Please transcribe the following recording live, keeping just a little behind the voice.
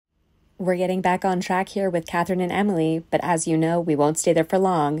We're getting back on track here with Kathryn and Emily, but as you know, we won't stay there for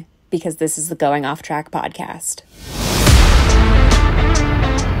long because this is the Going Off Track podcast.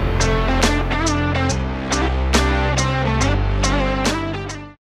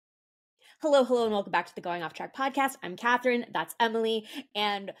 Hello, and welcome back to the Going Off Track podcast. I'm Kathryn, that's Emily,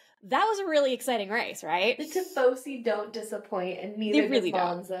 and that was a really exciting race, right? The Tifosi don't disappoint, and neither does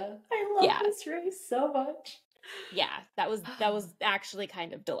Monza. I love this race so much. Yeah, that was actually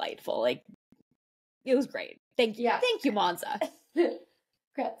kind of delightful. Like, it was great. Thank you, Monza.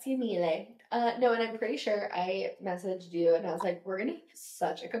 Grazie mille. No, and I'm pretty sure I messaged you, and I was like, we're gonna have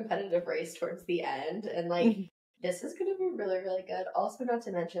such a competitive race towards the end, and like. This is going to be really, really good. Also, not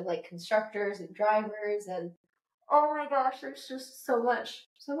to mention, like, constructors and drivers, and oh my gosh, there's just so much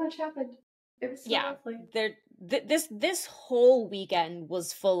happened. It was so lovely. This whole weekend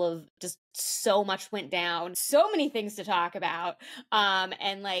was full of just so much went down, so many things to talk about,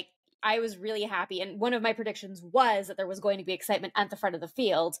 and like, I was really happy, and one of my predictions was that there was going to be excitement at the front of the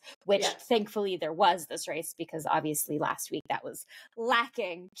field, which thankfully there was this race, because obviously last week that was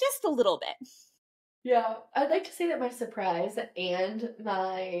lacking just a little bit. Yeah, I'd like to say that my surprise and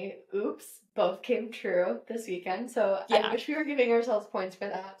my oops both came true this weekend. So I wish we were giving ourselves points for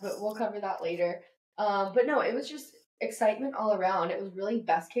that, but we'll cover that later. But no, it was just excitement all around. It was really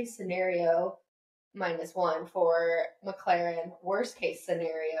best case scenario -1 for McLaren, worst case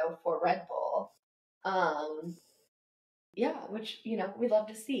scenario for Red Bull. Which, you know, we love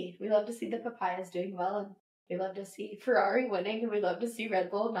to see. We love to see the papayas doing well, and we love to see Ferrari winning, and we love to see Red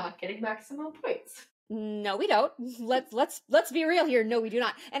Bull not getting maximum points. No, we don't. Let's be real here. No, we do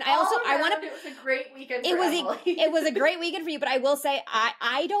not. And I want to. It was a great weekend. It was a great weekend for you, but I will say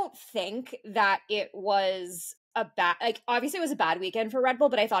I don't think that it was a bad. Like, obviously it was a bad weekend for Red Bull,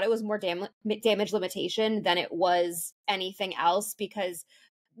 but I thought it was more damage limitation than it was anything else, because.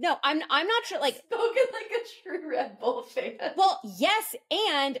 No, I'm not sure, like... Spoken like a true Red Bull fan. Well, yes,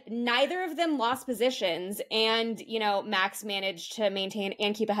 and neither of them lost positions, and, you know, Max managed to maintain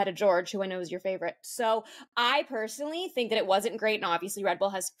and keep ahead of George, who I know is your favorite. So I personally think that it wasn't great, and obviously Red Bull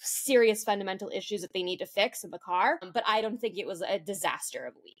has serious fundamental issues that they need to fix in the car, but I don't think it was a disaster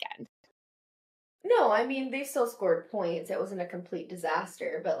of a weekend. No, I mean, they still scored points. It wasn't a complete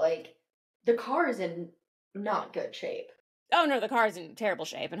disaster, but, like, the car is in not good shape. Oh, no, the car's in terrible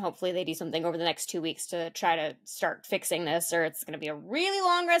shape, and hopefully they do something over the next 2 weeks to try to start fixing this, or it's going to be a really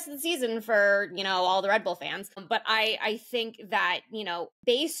long rest of the season for, you know, all the Red Bull fans. But I think that, you know,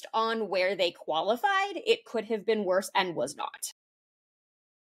 based on where they qualified, it could have been worse and was not.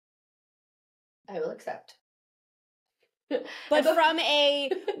 I will accept. But from a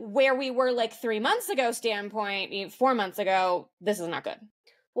where we were like 3 months ago standpoint, 4 months ago, this is not good.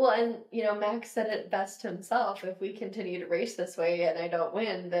 Well, and, you know, Max said it best himself. If we continue to race this way and I don't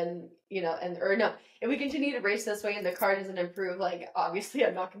win, then, you know, if we continue to race this way and the car doesn't improve, like, obviously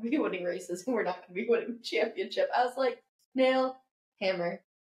I'm not going to be winning races and we're not going to be winning the championship. I was like, nail, hammer,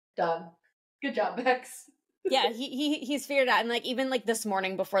 done. Good job, Max. Yeah, he's figured it out. And like, even like this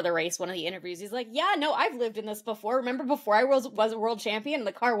morning before the race, one of the interviews, he's like, yeah, no, I've lived in this before. Remember before I was a world champion and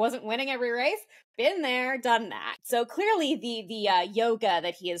the car wasn't winning every race? Been there, done that. So clearly the yoga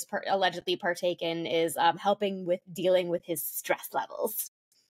that he has allegedly partaken is helping with dealing with his stress levels.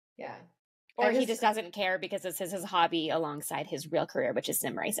 Yeah. Or he just doesn't care because it's his hobby alongside his real career, which is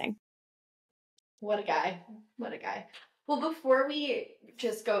sim racing. What a guy. What a guy. Well, before we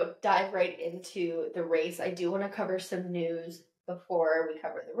just dive right into the race, I do want to cover some news before we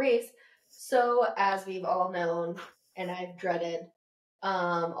cover the race. So, as we've all known, and I've dreaded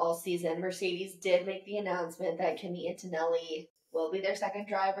all season, Mercedes did make the announcement that Kimi Antonelli will be their second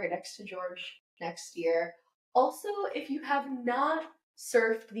driver next to George next year. Also, if you have not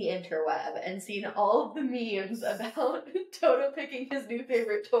surfed the interweb and seen all of the memes about Toto picking his new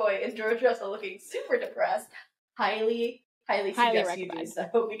favorite toy and George Russell looking super depressed, highly suggest you do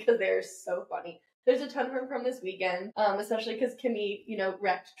so, because they're so funny. There's a ton of them from this weekend, especially because Kimi, you know,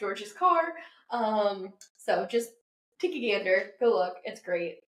 wrecked George's car. So just take a gander, go look, it's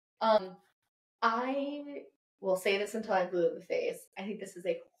great. I will say this until I'm blue in the face. I think this is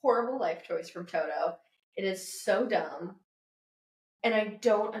a horrible life choice from Toto. It is so dumb, and I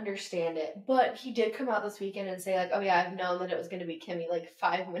don't understand it. But he did come out this weekend and say, like, oh yeah, I've known that it was going to be Kimi like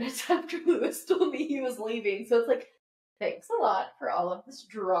 5 minutes after Lewis told me he was leaving. So it's like, thanks a lot for all of this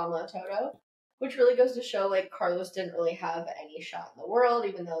drama, Toto. Which really goes to show, like, Carlos didn't really have any shot in the world,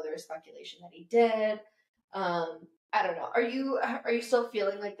 even though there was speculation that he did. I don't know. Are you still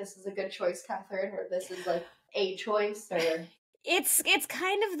feeling like this is a good choice, Kathryn, or this is like a choice, or? It's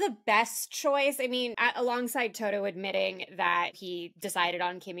kind of the best choice. I mean, alongside Toto admitting that he decided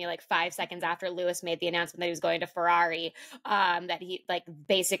on Kimi like 5 seconds after Lewis made the announcement that he was going to Ferrari, that he like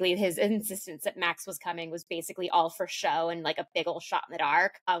basically his insistence that Max was coming was basically all for show and like a big old shot in the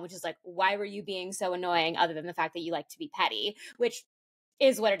dark, which is like, why were you being so annoying other than the fact that you like to be petty, which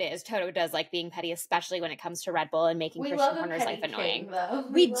is what it is. Toto does like being petty, especially when it comes to Red Bull and making Christian Horner's life annoying.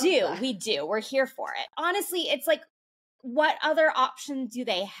 We do. We're here for it. Honestly, it's like, what other option do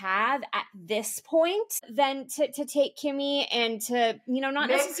they have at this point than to take Kimi and to, not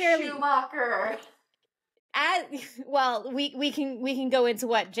Mick necessarily Schumacher. We can go into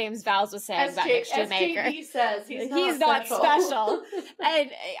what James Vowels was saying about Mick Schumacher. SJP says he's not special.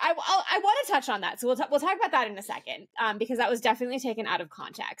 And I want to touch on that. So we'll talk about that in a second, because that was definitely taken out of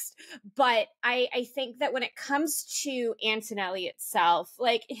context. But I think that when it comes to Antonelli itself,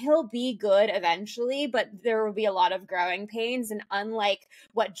 like, he'll be good eventually, but there will be a lot of growing pains. And unlike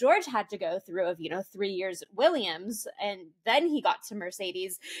what George had to go through of, 3 years at Williams, and then he got to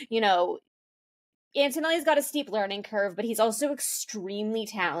Mercedes, Antonelli's got a steep learning curve, but he's also extremely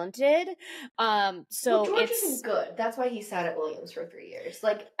talented. George isn't good. That's why he sat at Williams for 3 years.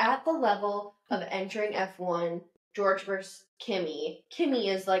 Like, at the level of entering F1, George versus Kimi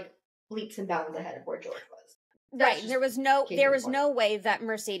is like leaps and bounds ahead of where George was. Right. There was no way that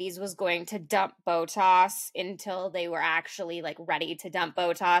Mercedes was going to dump Bottas until they were actually like ready to dump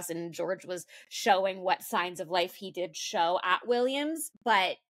Bottas, and George was showing what signs of life he did show at Williams.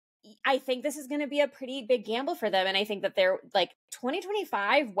 But I think this is going to be a pretty big gamble for them. And I think that they're like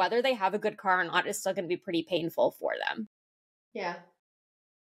 2025, whether they have a good car or not, is still going to be pretty painful for them. Yeah.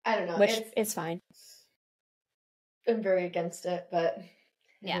 I don't know. Which is fine. I'm very against it, but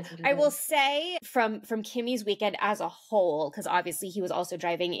yeah. I will say from Kimi's weekend as a whole, because obviously he was also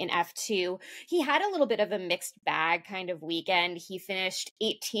driving in F2, he had a little bit of a mixed bag kind of weekend. He finished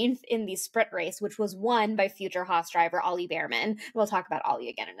 18th in the sprint race, which was won by future Haas driver Ollie Behrman. We'll talk about Ollie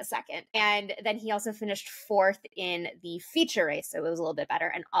again in a second. And then he also finished 4th in the feature race, so it was a little bit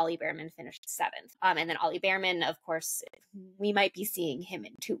better, and Ollie Behrman finished 7th. And then Ollie Behrman, of course, we might be seeing him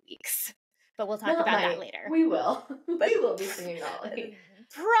in 2 weeks. But we'll talk about that later. We will. We will be seeing Ollie.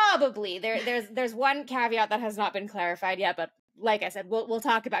 Probably. There's one caveat that has not been clarified yet, but like I said, we'll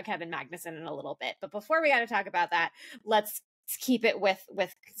talk about Kevin Magnussen in a little bit. But before we got to talk about that, let's keep it with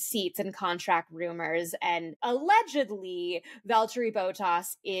seats and contract rumors. And allegedly, Valtteri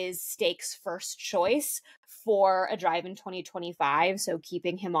Bottas is Stake's first choice for a drive in 2025, so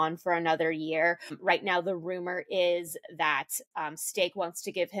keeping him on for another year. Right now, the rumor is that Stake wants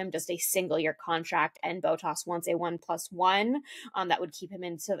to give him just a single-year contract, and Bottas wants a 1+1. That would keep him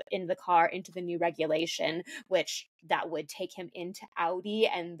in the car into the new regulation, which that would take him into Audi.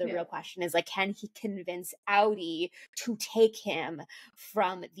 And the real question is, like, can he convince Audi to take him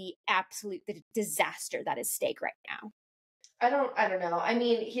from the absolute disaster that is Stake right now? I don't know. I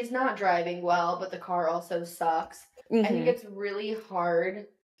mean, he's not driving well, but the car also sucks. Mm-hmm. I think it's really hard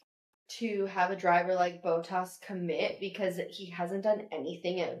to have a driver like Bottas commit because he hasn't done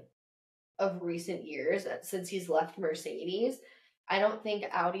anything of recent years since he's left Mercedes. I don't think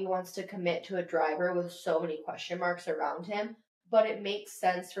Audi wants to commit to a driver with so many question marks around him, but it makes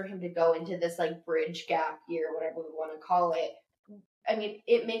sense for him to go into this like bridge gap year, whatever we want to call it. I mean,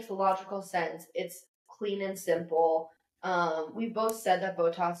 it makes logical sense. It's clean and simple. We've both said that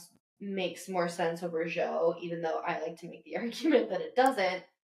Bottas makes more sense over Zhou, even though I like to make the argument that it doesn't.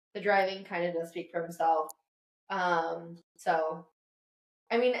 The driving kind of does speak for himself. So,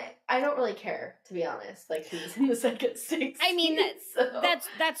 I mean, I don't really care, to be honest. Like, who's in the second six? I mean,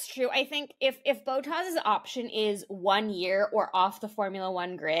 that's true. I think if Bottas's option is 1 year or off the Formula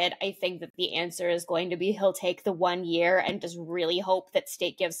One grid, I think that the answer is going to be he'll take the 1 year and just really hope that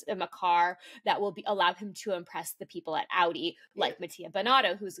Stake gives him a car that will allow him to impress the people at Audi, like Mattia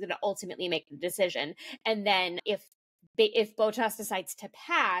Binotto, who's going to ultimately make the decision. And then if Bottas decides to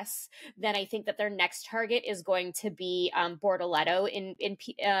pass, then I think that their next target is going to be Bortoletto in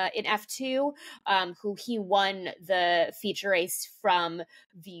F2, who he won the feature race from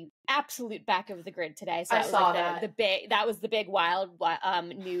the absolute back of the grid today. So that was the big wild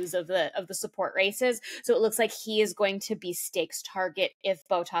news of the support races. So it looks like he is going to be Stake's target if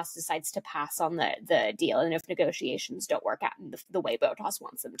Bottas decides to pass on the deal and if negotiations don't work out in the way Bottas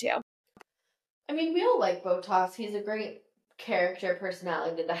wants them to. I mean, we all like Bottas. He's a great character,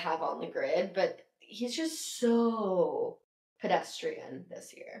 personality to have on the grid, but he's just so pedestrian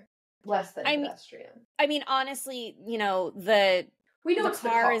this year. Less than pedestrian. I mean, honestly, the We know the it's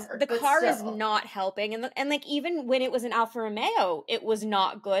car the car is not helping, and like even when it was in Alfa Romeo, it was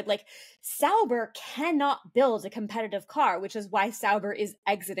not good. Like Sauber cannot build a competitive car, which is why Sauber is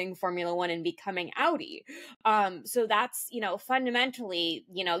exiting Formula One and becoming Audi. So that's, fundamentally,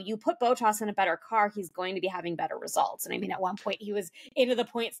 you put Bottas in a better car, he's going to be having better results. And I mean, at one point he was into the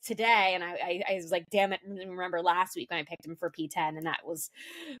points today, and I was like, damn it, remember last week when I picked him for P10, and that was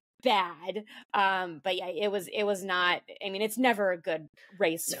bad. But yeah, it was not, I mean, it's never a good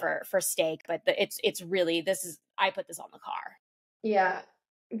race for steak, but it's really, I put this on the car. Yeah,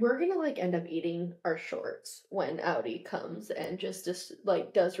 we're gonna like end up eating our shorts when Audi comes and just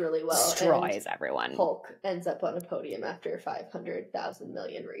like does really well, destroys and everyone. Hulk ends up on a podium after 500,000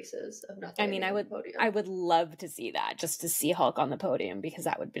 million races of nothing. I mean, I would love to see that, just to see Hulk on the podium, because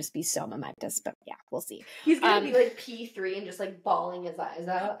that would just be so momentous. But yeah, we'll see. He's gonna be like P3 and just like bawling his eyes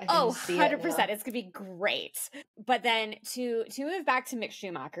out. 100%. It's gonna be great. But then to move back to Mick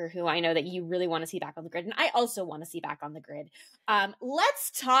Schumacher, who I know that you really want to see back on the grid, and I also want to see back on the grid.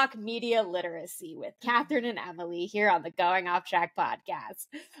 Let's talk media literacy with Kathryn and Emily here on the Going Off Track podcast.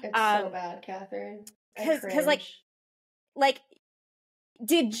 It's so bad, Kathryn. Because like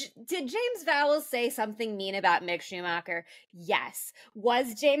did James Vowels say something mean about Mick Schumacher? Yes.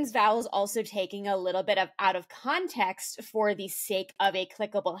 Was James Vowels also taking a little bit out of context for the sake of a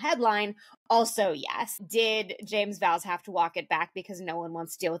clickable headline? Also, yes. Did James Vowels have to walk it back because no one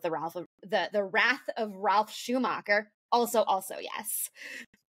wants to deal with the wrath of Ralph Schumacher? Also yes.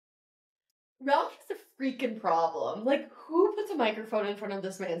 Ralph has a freaking problem. Like, who puts a microphone in front of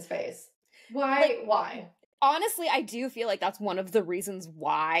this man's face? Why? Honestly, I do feel like that's one of the reasons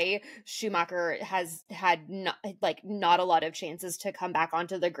why Schumacher has had not a lot of chances to come back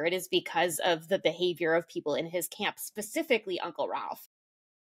onto the grid, is because of the behavior of people in his camp, specifically Uncle Ralph.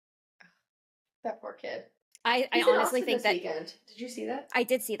 That poor kid. I honestly think that weekend. Did you see that? I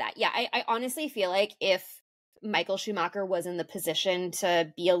did see that. Yeah, I honestly feel like if Michael Schumacher was in the position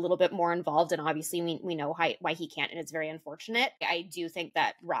to be a little bit more involved, and obviously we know why he can't, and it's very unfortunate, I do think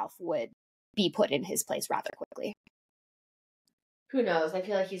that Ralph would be put in his place rather quickly. Who knows? I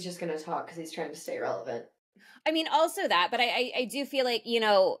feel like he's just going to talk because he's trying to stay relevant. I mean, also that, but I do feel like,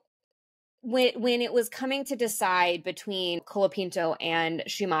 when it was coming to decide between Colapinto and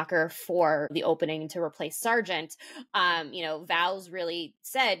Schumacher for the opening to replace Sargent, Vowels really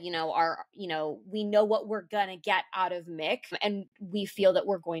said, we know what we're gonna get out of Mick, and we feel that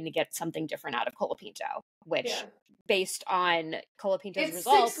we're going to get something different out of Colapinto, which, based on Colapinto's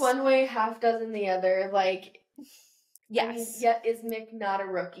results, 6 one way, half dozen the other. Like, yes, I mean, is Mick not a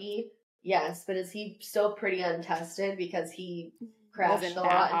rookie? Yes, but is he still pretty untested because he crashed a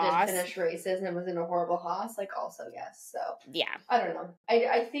lot and didn't finish races and was in a horrible Haas? Like, also yes. So yeah, I don't know.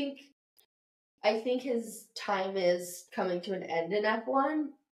 I think his time is coming to an end in F1,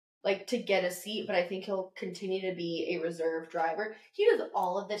 like, to get a seat, but I think he'll continue to be a reserve driver. He does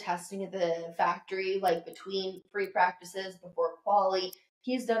all of the testing at the factory, like between free practices, before quali.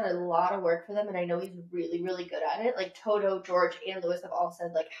 He's done a lot of work for them, and I know he's really, really good at it. Like, Toto, George, and Lewis have all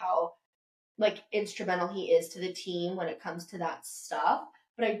said, like, how instrumental he is to the team when it comes to that stuff,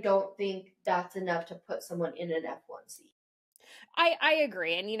 but I don't think that's enough to put someone in an F1 seat. I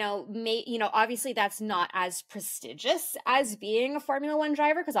agree. And, obviously that's not as prestigious as being a Formula One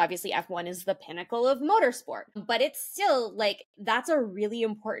driver, because obviously F1 is the pinnacle of motorsport, but it's still that's a really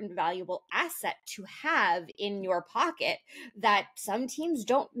important, valuable asset to have in your pocket that some teams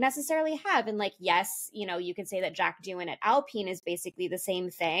don't necessarily have. And yes, you can say that Jack Doohan at Alpine is basically the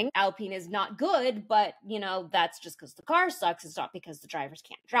same thing. Alpine is not good, but that's just because the car sucks. It's not because the drivers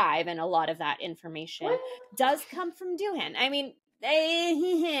can't drive. And a lot of that information does come from Doohan. I mean,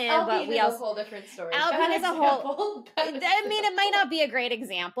 Alpine is a whole different story. Alpine is a whole. I mean, it might not be a great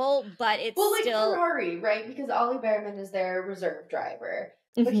example, but it's still Ferrari, right? Because Ollie Behrman is their reserve driver,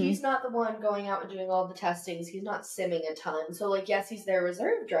 but he's not the one going out and doing all the testings. He's not simming a ton. So, yes, he's their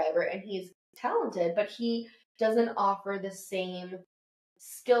reserve driver, and he's talented, but he doesn't offer the same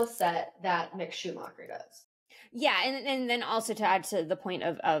skill set that Mick Schumacher does. Yeah, and then also to add to the point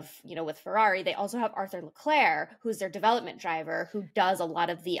of with Ferrari, they also have Arthur Leclerc, who's their development driver, who does a lot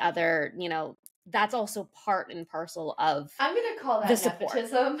of the other, that's also part and parcel of I'm going to call that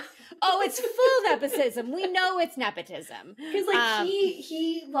nepotism. Oh, it's full nepotism. We know it's nepotism. Because,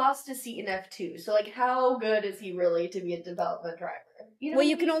 he lost a seat in F2, so, how good is he really to be a development driver? Well,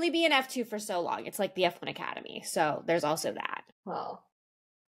 you can only be an F2 for so long. It's like the F1 Academy, so there's also that. Well,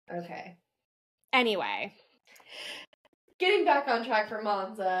 okay. Anyway. Getting back on track for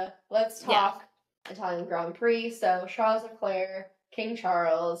Monza, let's talk Italian Grand Prix. So, Charles Leclerc, King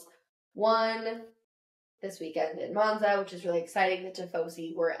Charles, won this weekend in Monza, which is really exciting. The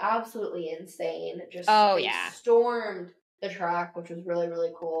Tifosi were absolutely insane. Just stormed the track, which was really,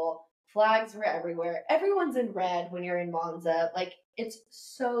 really cool. Flags were everywhere. Everyone's in red when you're in Monza. Like, it's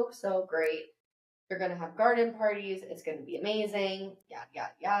so, so great. You're going to have garden parties. It's going to be amazing. Yada,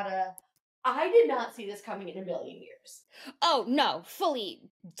 yada, yada. I did not see this coming in a million years. Oh, no, fully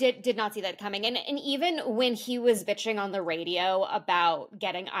did not see that coming. And even when he was bitching on the radio about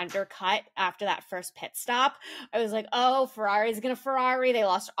getting undercut after that first pit stop, I was like, oh, Ferrari's gonna Ferrari. They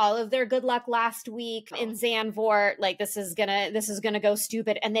lost all of their good luck last week in Zandvoort. Like, this is gonna go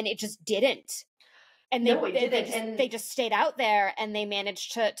stupid. And then it just didn't. And they just stayed out there, and they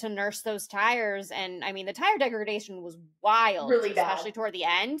managed to nurse those tires. And I mean, the tire degradation was wild, really bad, especially toward the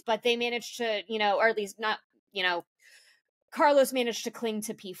end. But they managed to, or at least not, Carlos managed to cling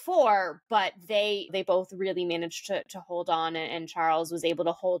to P4, but they both really managed to hold on. And Charles was able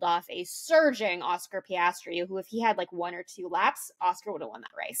to hold off a surging Oscar Piastri, who, if he had like 1 or 2 laps, Oscar would have won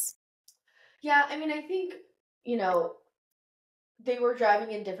that race. Yeah, I mean, I think they were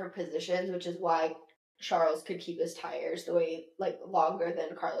driving in different positions, which is why Charles could keep his tires the way, like, longer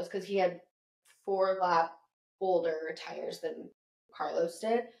than Carlos, because he had 4-lap older tires than Carlos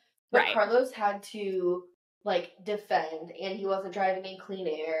did. But right. Carlos had to, like, defend, and he wasn't driving in clean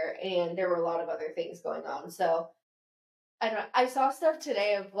air, and there were a lot of other things going on. So, I don't know. I saw stuff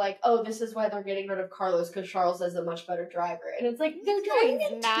today of, like, oh, this is why they're getting rid of Carlos, because Charles is a much better driver. And it's like, they're driving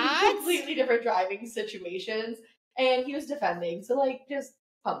in 2 completely different driving situations, and he was defending. So, like, just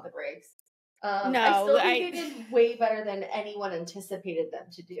pump the brakes. I still think they did way better than anyone anticipated them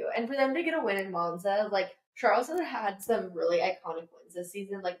to do. And for them to get a win in Monza, like, Charles has had some really iconic wins this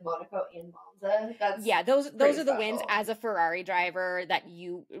season, like Monaco and Monza. Those are the wins as a Ferrari driver that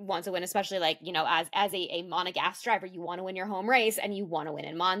you want to win, especially, like, as a monogas driver, you want to win your home race and you want to win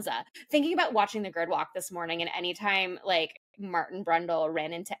in Monza. Thinking about watching the grid walk this morning, and anytime, like, Martin Brundle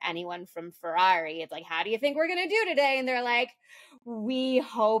ran into anyone from Ferrari, it's like, how do you think we're going to do today? And they're like, we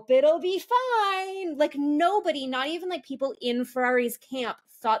hope it'll be fine. Like, nobody, not even like people in Ferrari's camp,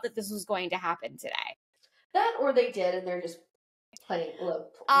 thought that this was going to happen today. That, or they did, and they're just playing low.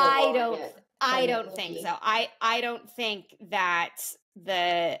 I don't think so. I don't think that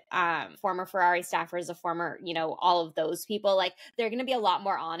the former Ferrari staffers, the former, all of those people, like, they're going to be a lot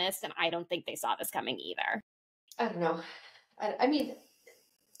more honest, and I don't think they saw this coming either. I don't know. I mean,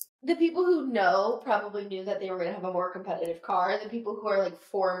 the people who know probably knew that they were going to have a more competitive car. The people who are, like,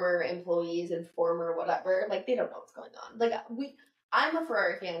 former employees and former whatever, like, they don't know what's going on. Like, I'm a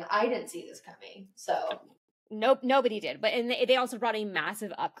Ferrari fan. I didn't see this coming, so. Nope, nobody did. But they also brought a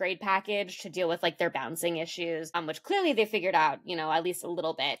massive upgrade package to deal with, like, their bouncing issues, which clearly they figured out, at least a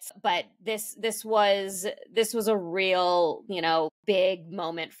little bit. But this was a real, big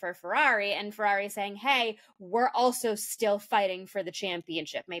moment for Ferrari, and Ferrari saying, hey, we're also still fighting for the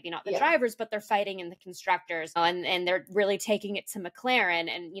championship. Maybe not the drivers, but they're fighting in the constructors, and they're really taking it to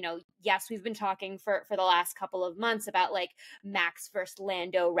McLaren. And, yes, we've been talking for the last couple of months about, like, Max versus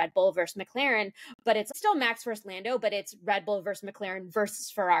Lando, Red Bull versus McLaren, but it's still Max versus Lando, but it's Red Bull versus McLaren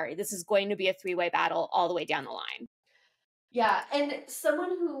versus Ferrari. This is going to be a 3-way battle all the way down the line. Yeah, and someone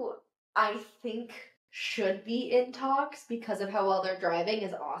who I think should be in talks because of how well they're driving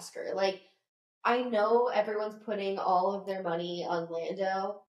is Oscar. Like, I know everyone's putting all of their money on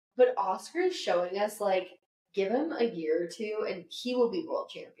Lando, but Oscar is showing us, like, give him a year or two and he will be world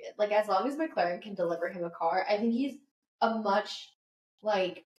champion. Like, as long as McLaren can deliver him a car, I think he's a much,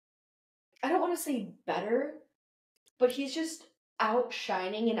 like, I don't want to say better, but he's just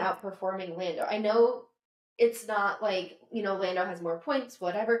outshining and outperforming Lando. I know it's not like, Lando has more points,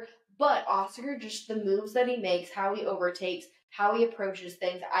 whatever, but Oscar, just the moves that he makes, how he overtakes, how he approaches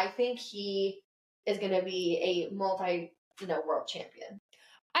things, I think he is going to be a world champion.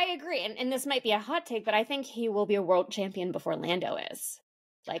 I agree. And this might be a hot take, but I think he will be a world champion before Lando is.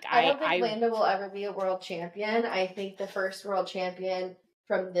 Like, I don't think Lando will ever be a world champion. I think the first world champion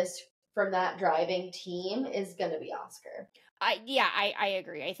from that driving team is going to be Oscar. I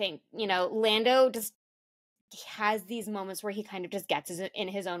agree. I think, Lando just has these moments where he kind of just gets in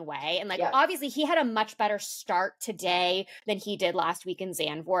his own way. And, like, obviously he had a much better start today than he did last week in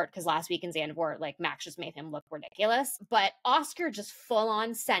Zandvoort, because last week in Zandvoort, like, Max just made him look ridiculous. But Oscar just full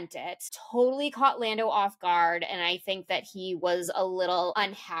on sent it, totally caught Lando off guard. And I think that he was a little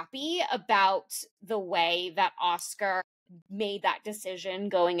unhappy about the way that Oscar made that decision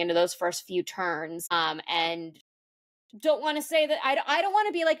going into those first few turns. And don't want to say that I don't want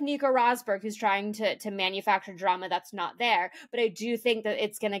to be like Nico Rosberg, who's trying to manufacture drama that's not there, but I do think that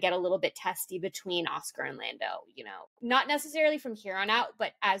it's going to get a little bit testy between Oscar and Lando, not necessarily from here on out,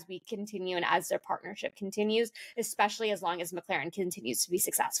 but as we continue and as their partnership continues, especially as long as McLaren continues to be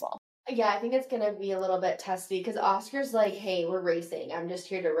successful. Yeah, I think it's going to be a little bit testy because Oscar's like, hey, we're racing. I'm just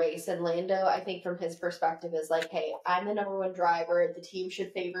here to race. And Lando, I think from his perspective, is like, hey, I'm the number one driver. The team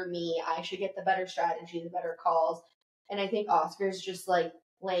should favor me. I should get the better strategy, the better calls. And I think Oscar's just like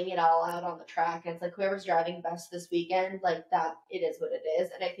laying it all out on the track. And it's like whoever's driving best this weekend, like that, it is what it is.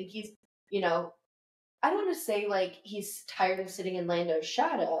 And I think he's, I don't want to say like he's tired of sitting in Lando's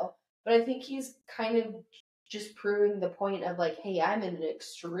shadow, but I think he's kind of just proving the point of like, hey, I'm an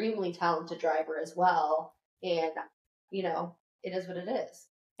extremely talented driver as well. And, it is what it is.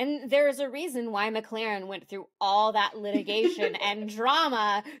 And there's a reason why McLaren went through all that litigation and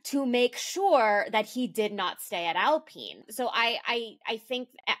drama to make sure that he did not stay at Alpine. So I think,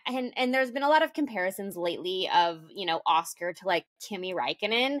 and there's been a lot of comparisons lately of, Oscar to like Kimi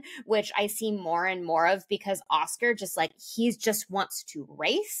Räikkönen, which I see more and more of because Oscar just like, he just wants to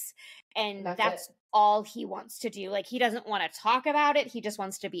race. And that's all he wants to do. Like, he doesn't want to talk about it. He just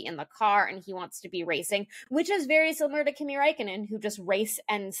wants to be in the car and he wants to be racing, which is very similar to Kimi Räikkönen, who just raced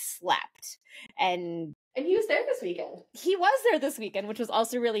and slept. And he was there this weekend. He was there this weekend, which was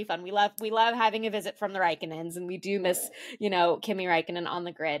also really fun. We love having a visit from the Räikkönens, and we do miss, Kimi Räikkönen on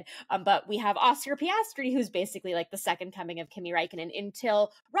the grid. But we have Oscar Piastri, who's basically like the second coming of Kimi Räikkönen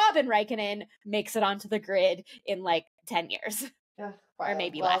until Robin Räikkönen makes it onto the grid in like 10 years. Or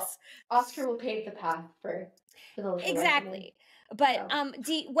maybe less. Oscar will pave the path for the exactly. But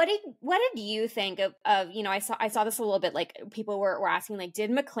what did you think of I saw this a little bit, like people were asking, like,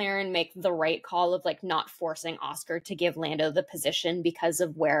 did McLaren make the right call of like not forcing Oscar to give Lando the position because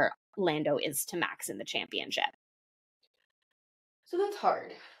of where Lando is to Max in the championship? So that's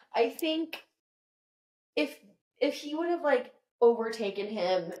hard. I think if he would have like overtaken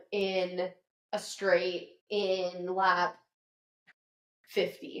him in a straight in lap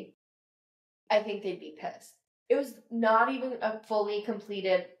 50, I think they'd be pissed. It was not even a fully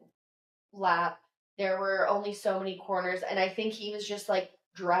completed lap. There were only so many corners, and I think he was just like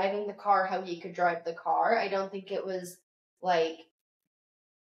driving the car how he could drive the car. I don't think it was like,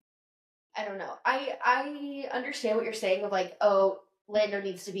 I don't know. I understand what you're saying of like, oh, Lando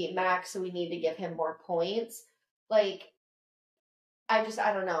needs to beat Max, so we need to give him more points. Like, I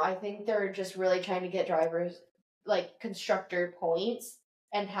don't know. I think they're just really trying to get drivers like constructor points.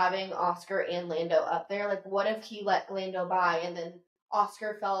 And having Oscar and Lando up there, like, what if he let Lando by and then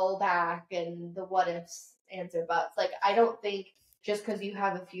Oscar fell back and the what ifs answer buts? Like, I don't think just because you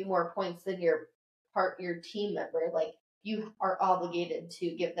have a few more points than your team member, like, you are obligated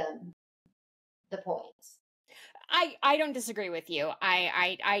to give them the points. I don't disagree with you.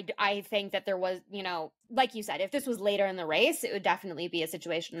 I think that there was, like you said, if this was later in the race, it would definitely be a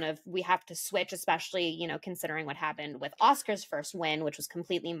situation of we have to switch, especially, considering what happened with Oscar's first win, which was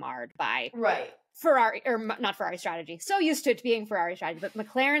completely marred by Ferrari, or not Ferrari strategy. So used to it being Ferrari strategy, but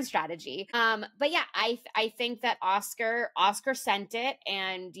McLaren strategy. But yeah, I think that Oscar sent it,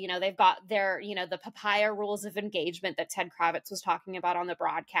 and they've got their the papaya rules of engagement that Ted Kravitz was talking about on the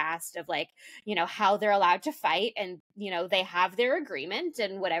broadcast of like how they're allowed to fight, and they have their agreement,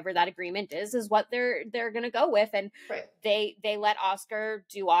 and whatever that agreement is what they're gonna go with, and they let Oscar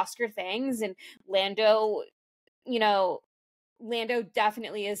do Oscar things, and Lando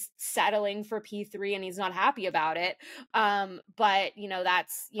definitely is settling for P3 and he's not happy about it. But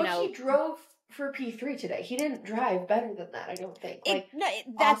that's, But he drove for P3 today. He didn't drive better than that, I don't think.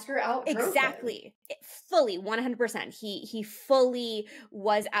 That's Oscar outdrove exactly him. Fully 100%. He fully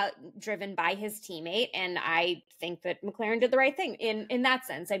was outdriven by his teammate, and I think that McLaren did the right thing in that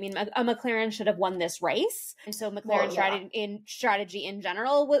sense. I mean, a McLaren should have won this race, and so McLaren's strategy in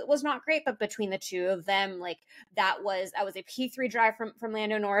general was not great. But between the two of them, like that was a P3 drive from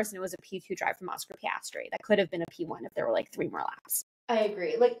Lando Norris, and it was a P2 drive from Oscar Piastri. That could have been a P1 if there were like 3 more laps. I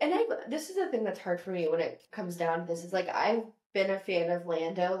agree. This is the thing that's hard for me when it comes down to this is like I've been a fan of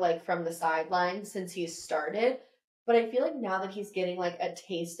Lando like from the sidelines since he started, but I feel like now that he's getting like a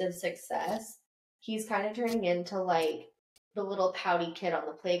taste of success, he's kind of turning into like the little pouty kid on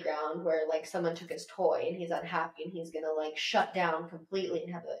the playground where like someone took his toy and he's unhappy and he's gonna like shut down completely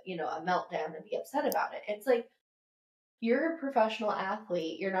and have a meltdown and be upset about it. It's like you're a professional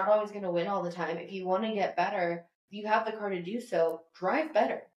athlete. You're not always gonna win all the time. If you want to get better, you have the car to do so. Drive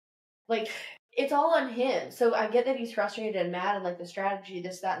better. Like, it's all on him. So I get that he's frustrated and mad and like the strategy,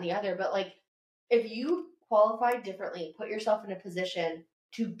 this, that, and the other. But like, if you qualify differently, put yourself in a position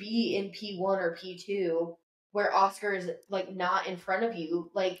to be in P1 or P2, where Oscar is like not in front of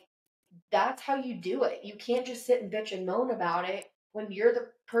you, like that's how you do it. You can't just sit and bitch and moan about it when you're the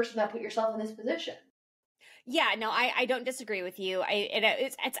person that put yourself in this position. Yeah, no, I don't disagree with you.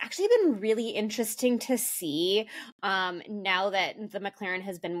 It's actually been really interesting to see now that the McLaren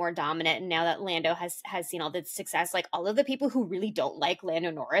has been more dominant, and now that Lando has seen all the success, like all of the people who really don't like Lando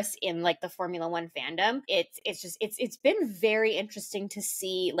Norris in like the Formula One fandom, it's been very interesting to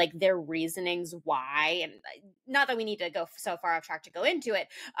see like their reasonings why, and not that we need to go so far off track to go into it,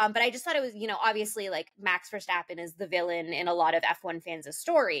 but I just thought it was, obviously like Max Verstappen is the villain in a lot of F1 fans'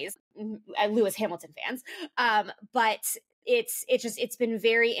 stories, Lewis Hamilton fans. But it's been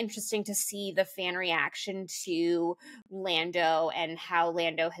very interesting to see the fan reaction to Lando and how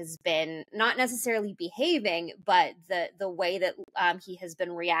Lando has been not necessarily behaving, but the way that he has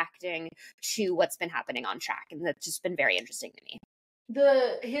been reacting to what's been happening on track, and that's just been very interesting to me.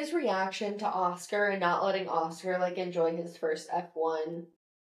 His reaction to Oscar and not letting Oscar like enjoy his first F1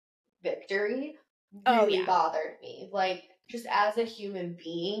 victory really bothered me. Like, just as a human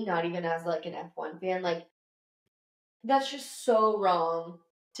being, not even as like an F1 fan, like that's just so wrong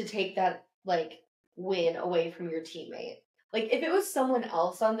to take that like win away from your teammate. Like, if it was someone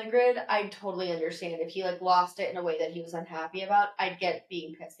else on the grid, I'd totally understand. If he like lost it in a way that he was unhappy about, I'd get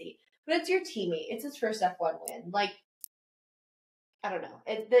being pissy. But it's your teammate. It's his first F1 win. Like, I don't know.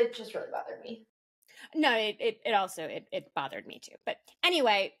 It just really bothered me. No, it also bothered me too. But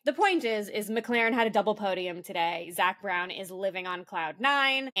anyway, the point is McLaren had a double podium today. Zach Brown is living on cloud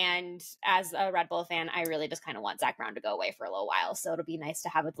 9, and as a Red Bull fan, I really just kind of want Zach Brown to go away for a little while. So it'll be nice to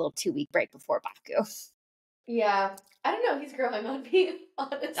have a little 2-week break before Baku. Yeah, I don't know. He's growing on me,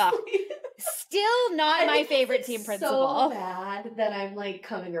 honestly. Still not my favorite team principal. So bad that I'm like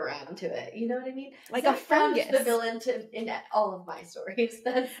coming around to it. You know what I mean? Like Zach a fungus. The villain in all of my stories.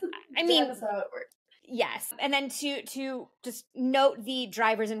 That's how it works. Yes. And then to just note the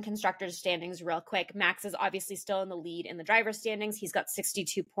drivers and constructors standings real quick. Max is obviously still in the lead in the driver standings. He's got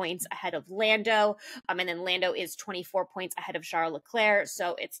 62 points ahead of Lando. And then Lando is 24 points ahead of Charles Leclerc.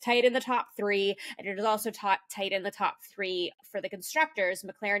 So it's tight in the top 3. And it is also tight in the top 3 for the constructors.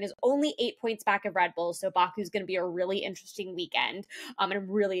 McLaren is only 8 points back of Red Bull. So Baku's going to be a really interesting weekend. And I'm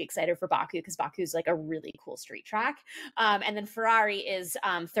really excited for Baku because Baku's like a really cool street track. And then Ferrari is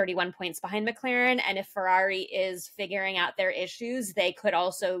 31 points behind McLaren. And if Ferrari is figuring out their issues, they could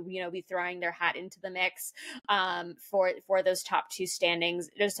also, be throwing their hat into the mix for those top 2 standings,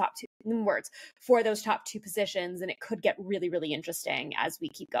 for those top 2 positions, and it could get really, really interesting as we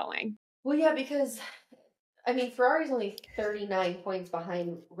keep going. Well, yeah, because I mean, Ferrari's only 39 points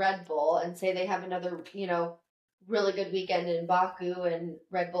behind Red Bull, and say they have another, really good weekend in Baku, and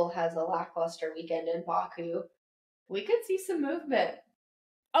Red Bull has a lackluster weekend in Baku. We could see some movement.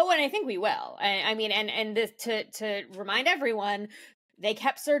 Oh, and I think we will. To remind everyone, they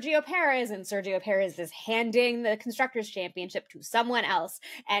kept Sergio Perez, and Sergio Perez is handing the Constructors' Championship to someone else.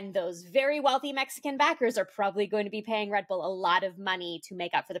 And those very wealthy Mexican backers are probably going to be paying Red Bull a lot of money to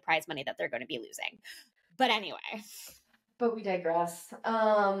make up for the prize money that they're going to be losing. But anyway. But we digress.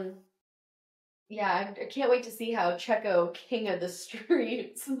 Yeah, I can't wait to see how Checo, King of the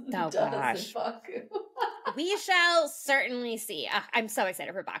Streets, does in Baku. We shall certainly see. I'm so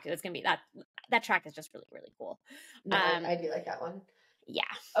excited for Baku. It's going to be that track is just really, really cool. No, I do like that one. Yeah.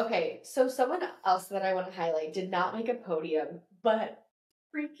 Okay, so someone else that I want to highlight did not make a podium, but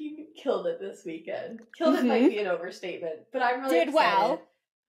freaking killed it this weekend. Killed it might be an overstatement, but I'm really excited. Well.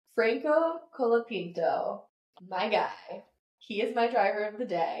 Franco Colapinto, my guy. He is my driver of the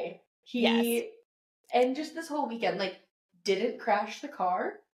day. And just this whole weekend, like, didn't crash the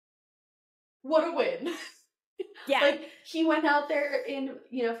car. What a win. Yeah. Like, he went out there in,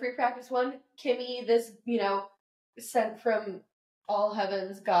 free practice 1. Kimi, this, sent from all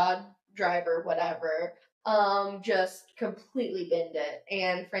heavens, God, driver, whatever, just completely binned it.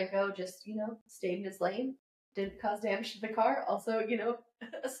 And Franco just, stayed in his lane. Didn't cause damage to the car. Also,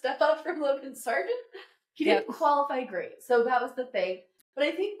 a step up from Logan Sargent. He didn't qualify great. So that was the thing. But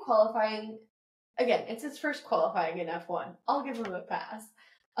I think qualifying, again, it's his first qualifying in F1. I'll give him a pass.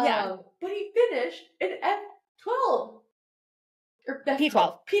 Yeah. But he finished in F12. Or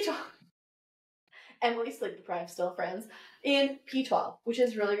P12. P12. Emily sleep deprived, still friends. In P12, which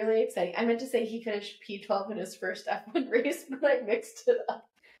is really, really exciting. I meant to say he finished P12 in his first F1 race, but I mixed it up.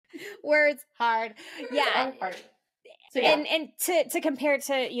 Words hard. Words are hard. So, yeah. And to compare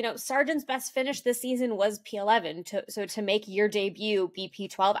to, Sargent's best finish this season was P11. So to make your debut be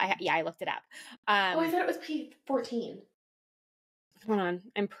P12, I looked it up. I thought it was P14. Hold on.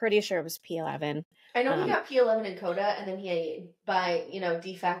 I'm pretty sure it was P11. I know he got P11 in Coda, and then he, by,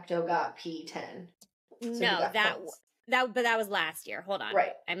 de facto got P10. No, but that was last year. Hold on.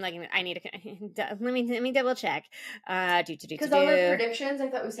 Right. I'm looking. I need to let me double check. Because on our predictions, I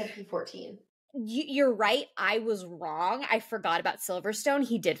thought we said P14. You're right. I was wrong. I forgot about Silverstone.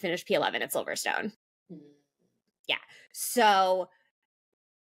 He did finish P11 at Silverstone. Yeah. So,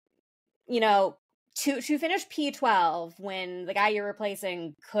 to finish P12 when the guy you're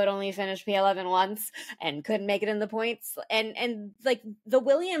replacing could only finish P11 once and couldn't make it in the points, and like the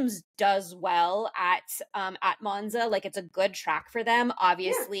Williams does well at Monza, like it's a good track for them.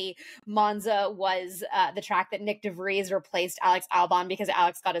 Obviously, Monza was the track that Nick DeVries replaced Alex Albon because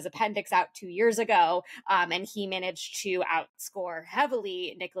Alex got his appendix out 2 years ago, and he managed to outscore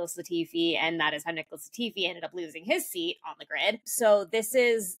heavily Nicholas Latifi, and that is how Nicholas Latifi ended up losing his seat on the grid. So this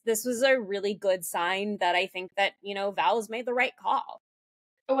was a really good sign that I think that, Vowels made the right call.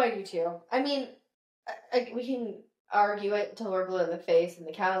 Oh, I do too. I mean, we can argue it until we're blue in the face and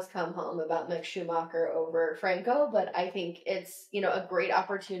the cows come home about Mick Schumacher over Franco, but I think it's, a great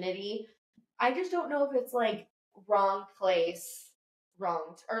opportunity. I just don't know if it's like right place,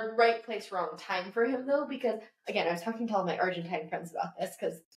 wrong time for him though, because again, I was talking to all my Argentine friends about this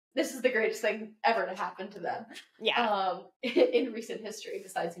because this is the greatest thing ever to happen to them. Yeah. In recent history,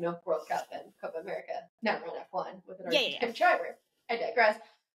 besides, World Cup and Copa America, now run F1 with an Argentine driver. I digress.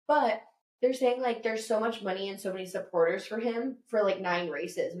 But they're saying, like, there's so much money and so many supporters for him for, like, 9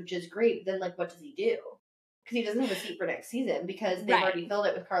 races, which is great. Then, like, what does he do? Because he doesn't have a seat for next season because they've already filled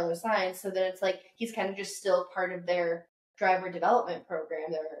it with Carlos Sainz. So then it's like he's kind of just still part of their driver development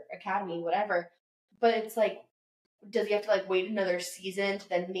program, their academy, whatever. But it's like, does he have to like wait another season to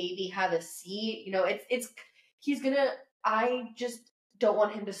then maybe have a seat? I just don't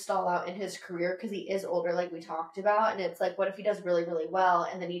want him to stall out in his career because he is older, like we talked about. And it's like, what if he does really, really well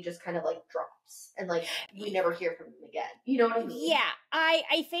and then he just kind of like drops and like we never hear from him again? You know what I mean? Yeah,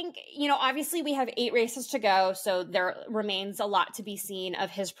 I think, obviously we have 8 races to go, so there remains a lot to be seen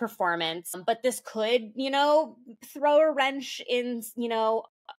of his performance. But this could, throw a wrench in,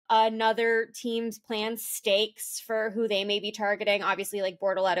 another team's planned stakes for who they may be targeting. Obviously, like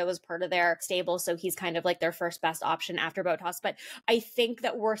Bortoletto was part of their stable, so he's kind of like their first best option after Bottas. But I think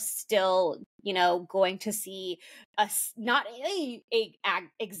that we're still, going to see not a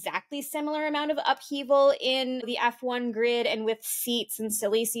exactly similar amount of upheaval in the F1 grid and with seats and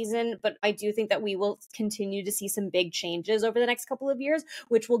silly season, but I do think that we will continue to see some big changes over the next couple of years,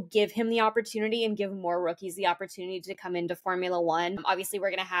 which will give him the opportunity and give more rookies the opportunity to come into Formula One. Obviously,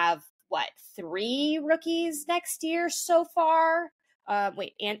 we're going to have 3 rookies next year so far.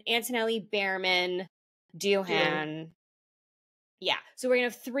 Antonelli, Behrman, Doohan. Yeah, so we're gonna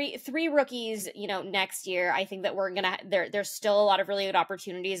have three rookies, next year. I think that we're gonna there's still a lot of really good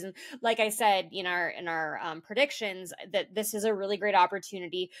opportunities, and like I said, in our predictions, that this is a really great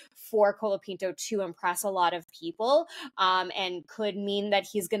opportunity for Colapinto to impress a lot of people, and could mean that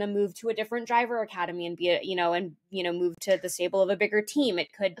he's gonna move to a different driver academy and be move to the stable of a bigger team.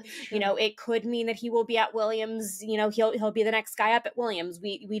 It could, it could mean that he will be at Williams. He'll be the next guy up at Williams.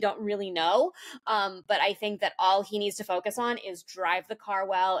 We don't really know, but I think that all he needs to focus on is drive the car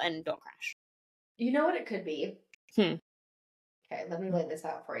well and don't crash. You know what it could be? Okay, let me lay this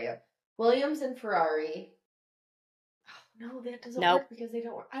out for you. Williams and Ferrari. Oh, no, that doesn't work because they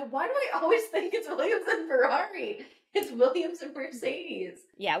don't work. Why do I always think it's Williams and Ferrari? It's Williams and Mercedes.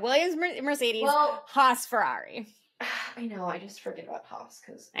 Yeah, Williams, Mercedes, Haas, Ferrari. I know, I just forget about Haas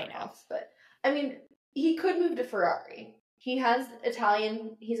because I know. Haas, but I mean, he could move to Ferrari. He has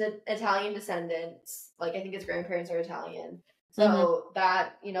he's an Italian descendant. Like, I think his grandparents are Italian. So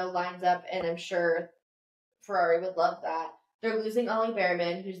that, lines up, and I'm sure Ferrari would love that. They're losing Ollie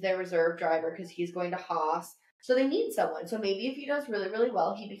Behrman, who's their reserve driver, because he's going to Haas. So they need someone. So maybe if he does really, really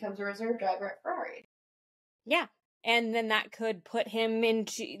well, he becomes a reserve driver at Ferrari. Yeah. And then that could put him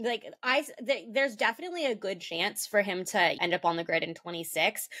into, there's definitely a good chance for him to end up on the grid in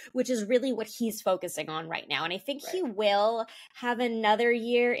 26, which is really what he's focusing on right now. And I think he will have another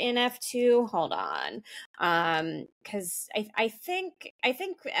year in F2. Hold on. Because I think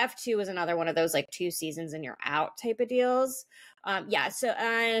F2 is another one of those 2 seasons and you're out type of deals. So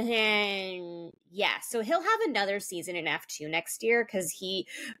he'll have another season in F2 next year because he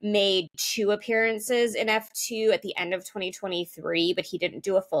made 2 appearances in F2 at the end of 2023, but he didn't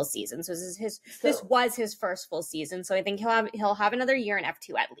do a full season. So this was his first full season. So I think he'll have another year in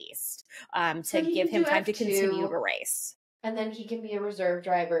F2 at least, to give him time to continue to race. And then he can be a reserve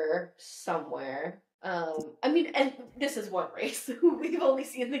driver somewhere. And this is one race. We've only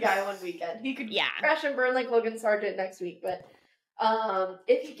seen the guy one weekend. He could crash and burn like Logan Sargent next week, but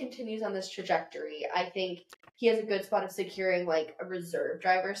if he continues on this trajectory, I think he has a good spot of securing a reserve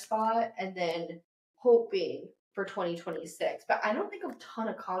driver spot and then hoping for 2026, but I don't think a ton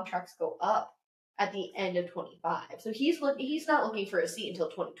of contracts go up at the end of 25. So he's not looking for a seat until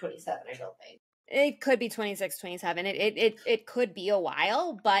 2027, I don't think. It could be 26, 27. It could be a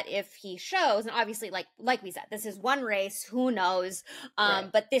while, but if he shows, and obviously, like we said, this is one race, who knows? Right.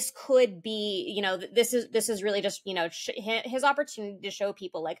 But this could be, this is really just, his opportunity to show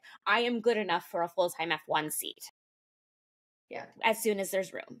people, like, I am good enough for a full-time F1 seat. Yeah. As soon as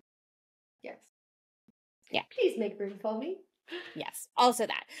there's room. Yes. Yeah. Please make room for me. Yes, also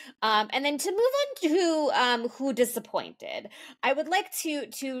that. And then to move on to who disappointed, I would like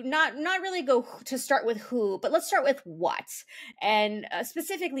to not really go to start with who, but let's start with what, and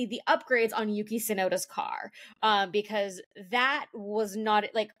specifically the upgrades on Yuki Tsunoda's car, because that was not,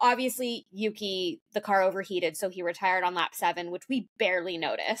 like, obviously Yuki, the car overheated, so he retired on lap 7, which we barely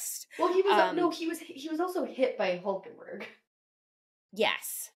noticed. Well, he was he was also hit by Hulkenberg.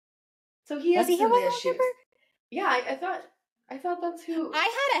 Yes. So he has some issues. Hulkenberg? Yeah, I thought that's who.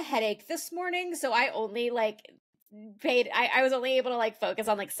 I had a headache this morning, so I only I was only able to focus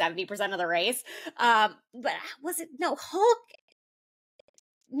on 70% of the race. But was it Hulk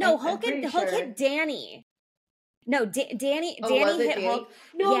hit Danny. No, Danny hit Hulk.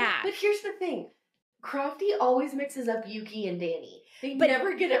 No, yeah. But here's the thing. Crofty always mixes up Yuki and Danny. They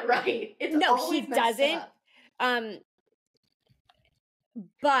never get it right. He doesn't.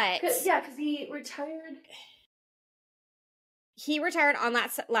 But because he retired. He retired on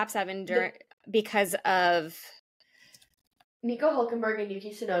lap 7 because of Nico Hulkenberg and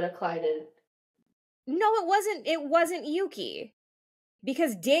Yuki Tsunoda collided. No, it wasn't Yuki.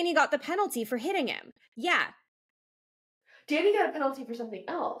 Because Danny got the penalty for hitting him. Yeah. Danny got a penalty for something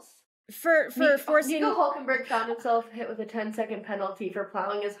else. For forcing... Nico Hulkenberg found himself hit with a 10-second penalty for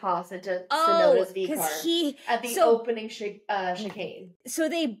plowing his Haas into Tsunoda's V car at the opening chicane. So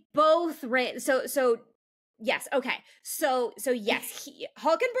they both ran... So yes, okay. So yes,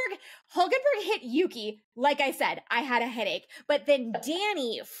 Hulkenberg hit Yuki. Like I said, I had a headache. But then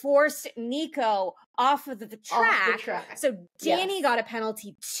Danny forced Nico off of the track. So Danny got a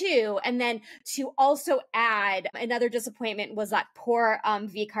penalty too. And then to also add, another disappointment was that poor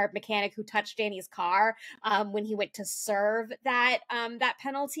V-carb mechanic who touched Danny's car when he went to serve that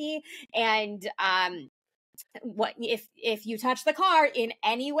penalty. And what if you touch the car in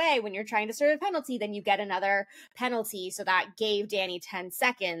any way when you're trying to serve a penalty, then you get another penalty. So that gave Danny 10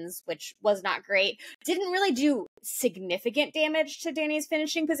 seconds, which was not great. Didn't really do significant damage to Danny's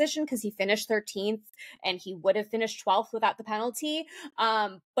finishing position because he finished 13th and he would have finished 12th without the penalty.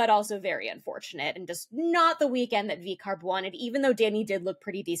 But also very unfortunate and just not the weekend that V-carb wanted, even though Danny did look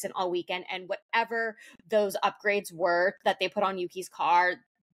pretty decent all weekend. And whatever those upgrades were that they put on Yuki's car,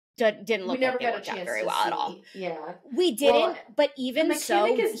 didn't look like they worked out very well at all. Yeah. We didn't, but even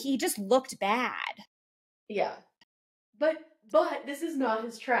so, he just looked bad. Yeah. But this is not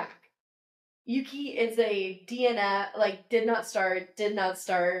his track. Yuki is a DNF, did not start, DNF,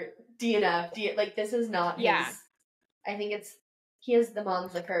 this is not his. I think he has the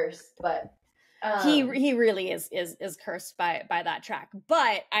Monza curse, but he really is cursed by that track.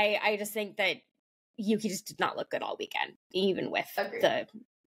 But I just think that Yuki just did not look good all weekend, even with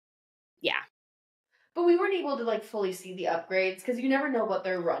Yeah. But we weren't able to fully see the upgrades because you never know what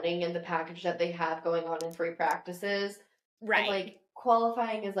they're running in the package that they have going on in free practices. Right. And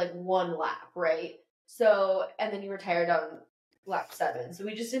qualifying is one lap, right? So, and then you retired on lap 7. So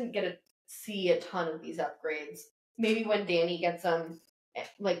we just didn't get to see a ton of these upgrades. Maybe when Danny gets them,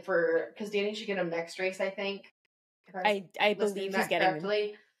 because Danny should get them next race, I think. I believe he's getting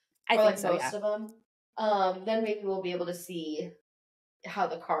correctly. I think so, most of them. Then maybe we'll be able to see how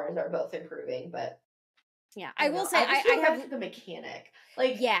the cars are both improving, but yeah, I will say I have the mechanic.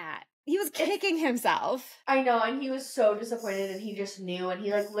 He was kicking himself. I know, and he was so disappointed, and he just knew, and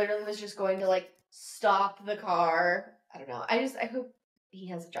he literally was just going to stop the car. I don't know. I hope he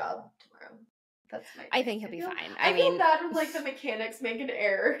has a job tomorrow. That's my. I think he'll be fine. I feel bad when the mechanics make an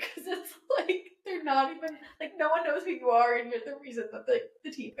error because it's they're not even no one knows who you are, and you're the reason that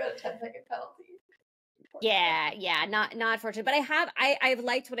the team got a 10-second penalty. Yeah, not fortunate. But I've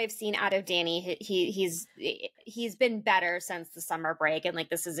liked what I've seen out of Danny. He's been better since the summer break, and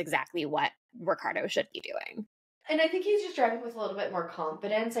this is exactly what Ricciardo should be doing. And I think he's just driving with a little bit more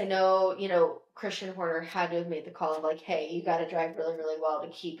confidence. I know, Christian Horner had to have made the call of hey, you got to drive really, really well to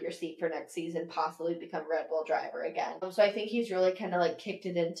keep your seat for next season, possibly become Red Bull driver again. So I think he's really kind of kicked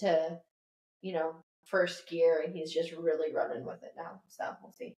it into, first gear, and he's just really running with it now. So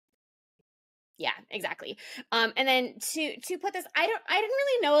we'll see. Yeah, exactly. And then to put this, I didn't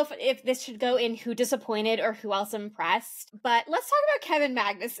really know if this should go in who disappointed or who else impressed, but let's talk about Kevin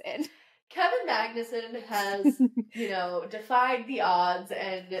Magnussen. Kevin Magnussen has, defied the odds,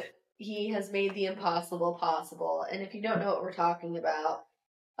 and he has made the impossible possible. And if you don't know what we're talking about,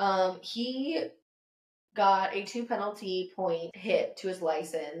 he got a 2 penalty point hit to his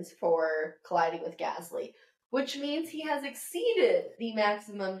license for colliding with Gasly, which means he has exceeded the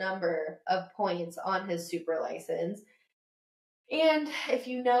maximum number of points on his super license. And if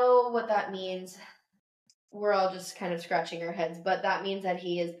you know what that means, we're all just kind of scratching our heads, but that means that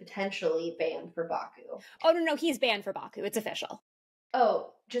he is potentially banned for Baku. Oh, no, he's banned for Baku. It's official.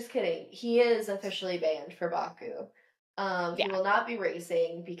 Oh, just kidding. He is officially banned for Baku. He will not be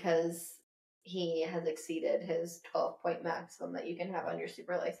racing because he has exceeded his 12-point maximum that you can have on your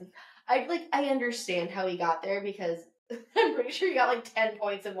super license. I understand how he got there because I'm pretty sure he got like 10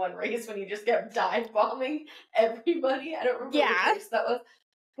 points in one race when he just kept dive bombing everybody. I don't remember which race that was.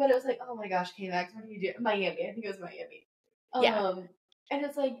 But it was like, oh my gosh, K-Max, what do you do? Miami. I think it was Miami. And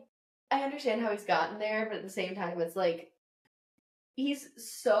it's like, I understand how he's gotten there, but at the same time, it's like, he's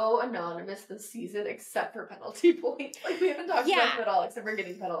so anonymous this season, except for penalty points. Like, we haven't talked about him at all, except for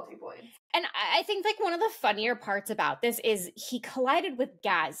getting penalty points. And I think, like, one of the funnier parts about this is he collided with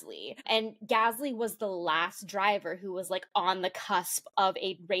Gasly, and Gasly was the last driver who was, like, on the cusp of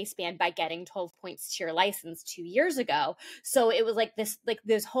a race ban by getting 12 points to your license 2 years ago. So it was, like,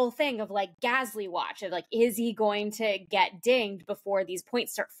 this whole thing of, like, Gasly watch, of, like, is he going to get dinged before these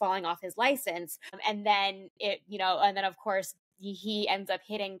points start falling off his license? And then of course, he ends up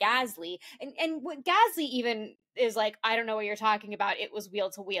hitting Gasly. And what Gasly even is like, I don't know what you're talking about. It was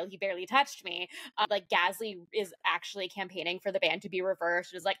wheel to wheel. He barely touched me. Like, Gasly is actually campaigning for the ban to be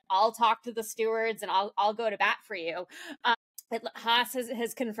reversed. It was like, I'll talk to the stewards and I'll go to bat for you. Haas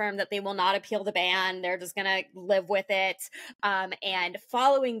has confirmed that they will not appeal the ban. They're just going to live with it. And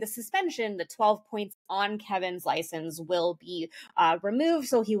following the suspension, the 12 points on Kevin's license will be removed.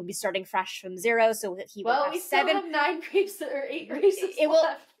 So he will be starting fresh from zero. So he will have still have 9 races or 8 races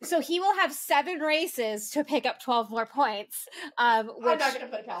left. So he will have 7 races to pick up 12 more points. I'm not going to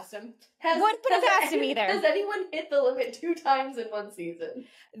put it past him. Wouldn't put it past him either. Has anyone hit the limit 2 times in one season?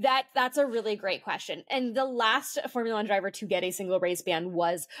 That's a really great question. And the last Formula One driver to get a single race ban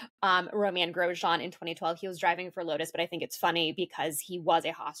was Romain Grosjean in 2012. He was driving for Lotus, but I think it's funny because he was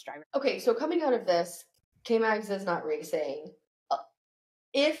a Haas driver. Okay, so coming out of this, K-Max is not racing.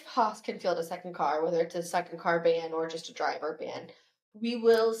 If Haas can field a second car, whether it's a second car ban or just a driver ban, we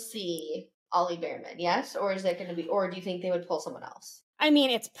will see Ollie Behrman, yes? Or is it going to be, or do you think they would pull someone else? I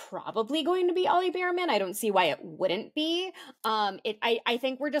mean, it's probably going to be Ollie Behrman. I don't see why it wouldn't be. I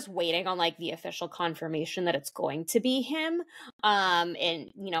think we're just waiting on, like, the official confirmation that it's going to be him.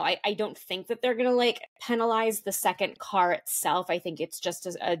 I don't think that they're going to, like, penalize the second car itself. I think it's just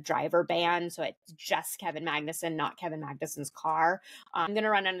a driver ban. So it's just Kevin Magnussen, not Kevin Magnussen's car. I'm going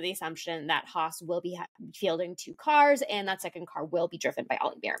to run under the assumption that Haas will be fielding 2 cars, and that second car will be driven by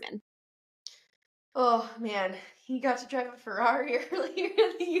Ollie Behrman. Oh, man. He got to drive a Ferrari earlier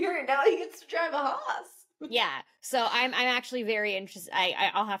in the year, and now he gets to drive a Haas. Yeah. So I'm actually very interested.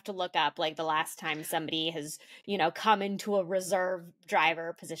 I'll have to look up, like, the last time somebody has, come into a reserve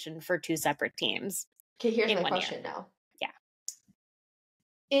driver position for 2 separate teams. Okay, here's my question now. Yeah.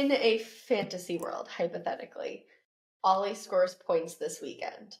 In a fantasy world, hypothetically, Ollie scores points this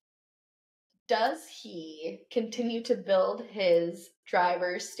weekend. Does he continue to build his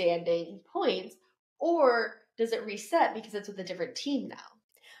driver standing points, or does it reset because it's with a different team now?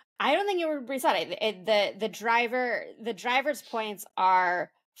 I don't think it would reset. The driver's points are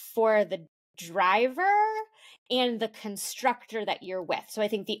for the driver and the constructor that you're with. So I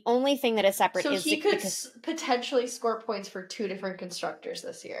think the only thing that is separate is... So he could potentially score points for 2 different constructors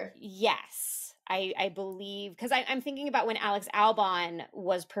this year. Yes. I believe, because I'm thinking about when Alex Albon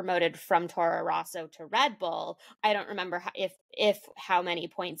was promoted from Toro Rosso to Red Bull. I don't remember how many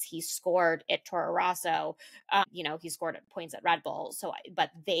points he scored at Toro Rosso. He scored points at Red Bull. So,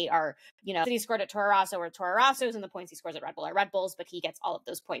 but they are, he scored at Toro Rosso or Toro Rosso's, and the points he scores at Red Bull are Red Bull's, but he gets all of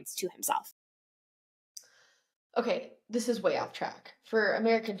those points to himself. Okay, this is way off track. For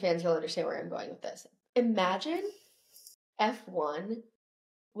American fans, you'll understand where I'm going with this. Imagine F1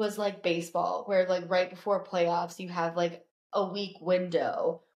 was like baseball, where, like, right before playoffs, you have, like, a week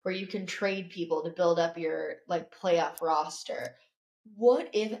window where you can trade people to build up your, like, playoff roster. What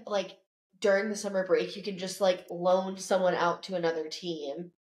if, like, during the summer break, you can just, like, loan someone out to another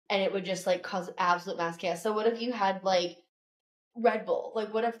team, and it would just, like, cause absolute mass chaos? So what if you had, like, Red Bull?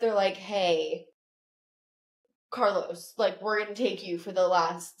 Like, what if they're like, hey, Carlos, like, we're gonna take you for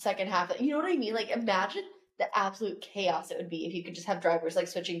the second half. You know what I mean? Like, imagine the absolute chaos it would be if you could just have drivers like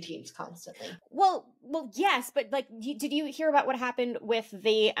switching teams constantly. Well, yes, but like, did you hear about what happened with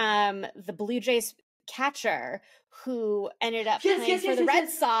the Blue Jays catcher who ended up playing for the Red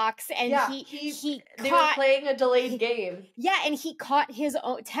Sox, and they were playing a delayed game. Yeah, and he caught his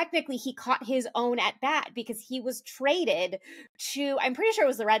own. Technically, he caught his own at bat because he was traded to. I'm pretty sure it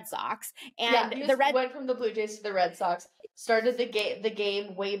was the Red Sox, and he went from the Blue Jays to the Red Sox. Started the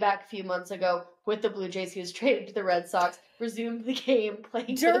game way back a few months ago with the Blue Jays. He was traded to the Red Sox. Resumed the game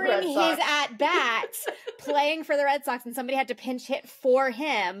playing for the Red Sox. During his at bats, playing for the Red Sox, and somebody had to pinch hit for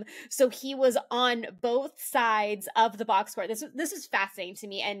him, so he was on both sides of the box score. This is fascinating to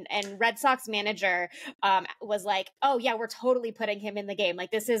me, and Red Sox manager was like, "Oh yeah, we're totally putting him in the game.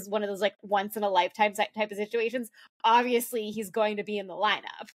 Like this is one of those like once in a lifetime type of situations. Obviously, he's going to be in the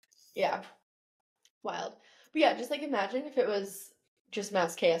lineup." Yeah, wild. But yeah, just like imagine if it was just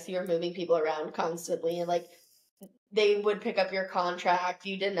mass chaos. You were moving people around constantly, and like they would pick up your contract.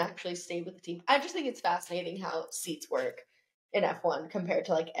 You didn't actually stay with the team. I just think it's fascinating how seats work in F1 compared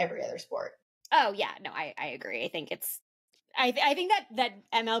to like every other sport. Oh yeah, no, I agree. I think it's, I think that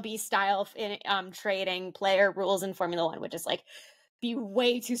MLB style in trading player rules in Formula One would just like be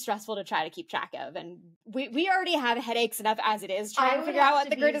way too stressful to try to keep track of, and we already have headaches enough as it is trying to figure out what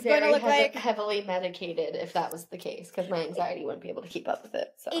the grid is going to look like. Heavily medicated if that was the case, because my anxiety wouldn't be able to keep up with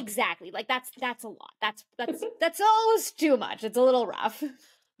it. So. Exactly, like that's a lot. That's almost too much. It's a little rough,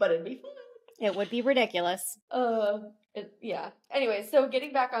 but it'd be fun. It would be ridiculous. Yeah. Anyway, so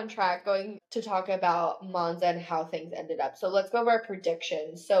getting back on track, going to talk about Monza and how things ended up. So let's go over our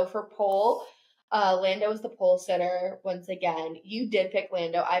predictions. So for pole, Lando was the pole sitter once again. You did pick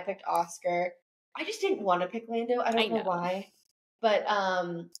Lando. I picked Oscar. I just didn't want to pick Lando. I don't know why. But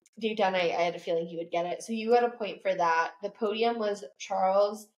deep down, I had a feeling he would get it. So you got a point for that. The podium was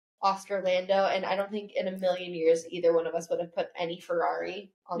Charles, Oscar, Lando, and I don't think in a million years either one of us would have put any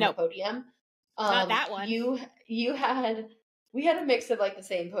Ferrari on the podium. Not that one. We had a mix of like the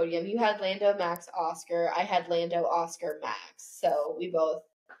same podium. You had Lando, Max, Oscar. I had Lando, Oscar, Max. So we both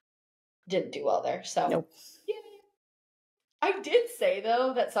didn't do well there. So nope. Yeah. I did say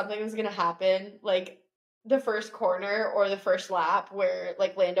though that something was gonna happen, like the first corner or the first lap where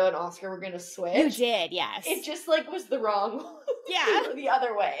like Lando and Oscar were gonna switch. You did, yes. It just like was the wrong the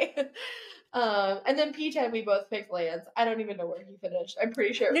other way. And then P10 we both picked Lance. I don't even know where he finished. I'm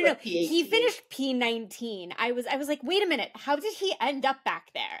pretty sure it was like P18. He finished P19. I was like, wait a minute, how did he end up back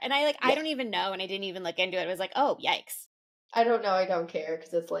there? And I don't even know, and I didn't even look into it. I was like, oh yikes. I don't know. I don't care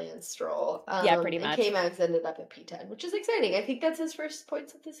because it's Lance Stroll. Yeah, pretty much. And K-Max ended up at P10, which is exciting. I think that's his first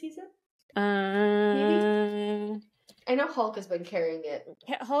points of the season. Maybe. I know Hulk has been carrying it.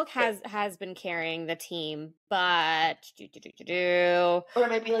 Hulk has been carrying the team, but or it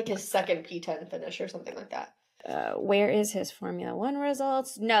might be like his second P10 finish or something like that. Where is his Formula One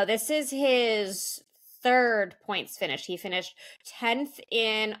results? No, this is his third points finish. He finished 10th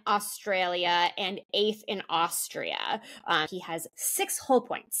in Australia and 8th in Austria. He has 6 whole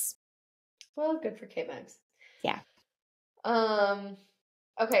points. Well, good for K-Max. Yeah.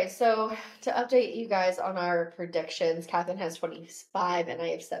 Okay, so to update you guys on our predictions, Kathryn has 25 and I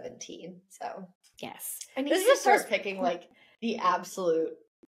have 17. So yes, I need to start picking like the absolute.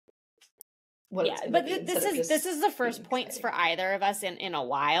 But this is the first points for either of us in a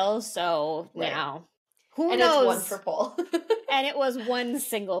while. So now, who knows? It's one for pole, and it was one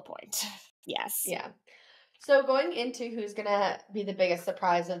single point. Yes. Yeah. So going into who's going to be the biggest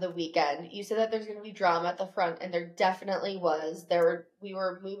surprise of the weekend, you said that there's going to be drama at the front, and there definitely was. We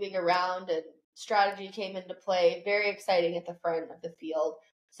were moving around, and strategy came into play. Very exciting at the front of the field.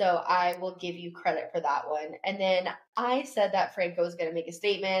 So I will give you credit for that one. And then I said that Franco was going to make a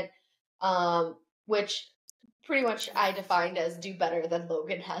statement, which pretty much I defined as do better than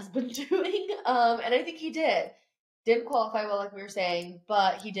Logan has been doing. And I think he did. Didn't qualify well, like we were saying,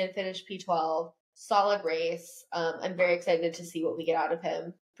 but he did finish P12. Solid race. I'm very excited to see what we get out of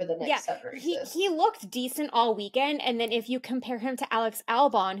him for the next 7 races. He looked decent all weekend, and then if you compare him to Alex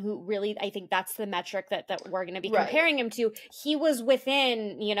Albon, who really, I think that's the metric that we're going to be comparing him to, he was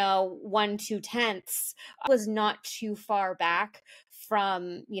within, 1-2 tenths, was not too far back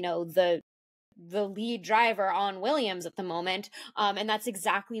from, the lead driver on Williams at the moment. And that's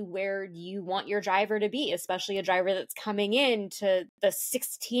exactly where you want your driver to be, especially a driver that's coming in to the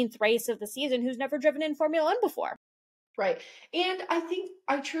 16th race of the season who's never driven in Formula One before. Right. And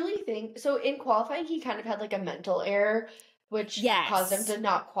I truly think, so in qualifying, he kind of had like a mental error, which caused him to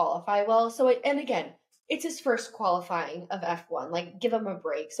not qualify well. So, and again, it's his first qualifying of F1, like give him a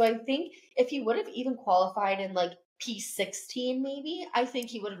break. So I think if he would have even qualified in like P16 maybe, I think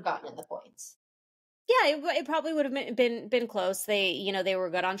he would have gotten in the points. Yeah, it probably would have been close. They were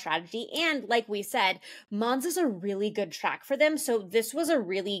good on strategy, and like we said, Monza's a really good track for them. So this was a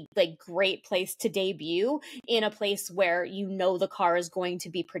really like great place to debut in a place where the car is going to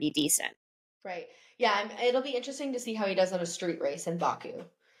be pretty decent. Right. Yeah, it'll be interesting to see how he does on a street race in Baku.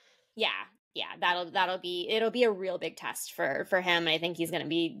 Yeah, it'll be a real big test for him. And I think he's going to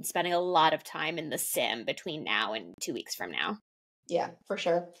be spending a lot of time in the sim between now and 2 weeks from now. Yeah, for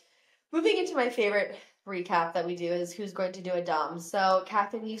sure. Moving into my favorite recap that we do is who's going to do a dumb. So,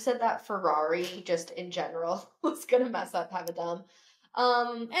 Kathryn, you said that Ferrari, just in general, was going to mess up, have a dumb.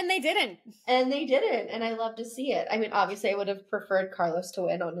 And they didn't. And I love to see it. I mean, obviously, I would have preferred Carlos to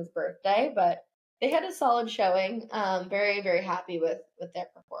win on his birthday, but they had a solid showing. Very, very happy with their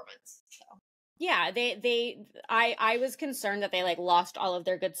performance. So. Yeah, I was concerned that they like lost all of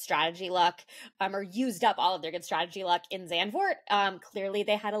their good strategy luck, or used up all of their good strategy luck in Zandvoort. Clearly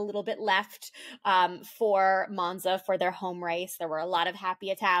they had a little bit left, for Monza for their home race. There were a lot of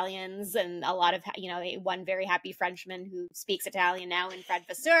happy Italians and a lot of, one very happy Frenchman who speaks Italian now in Fred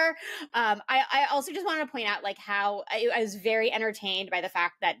Vasseur. I also just wanted to point out like how I was very entertained by the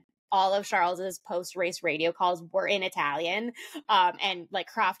fact that all of Charles's post-race radio calls were in Italian, and like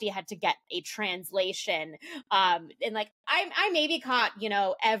Crofty had to get a translation, and like I maybe caught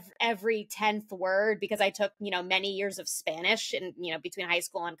every 10th word because I took many years of Spanish and between high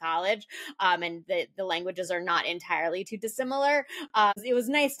school and college, and the languages are not entirely too dissimilar. It was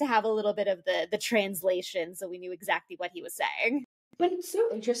nice to have a little bit of the translation so we knew exactly what he was saying. But it's so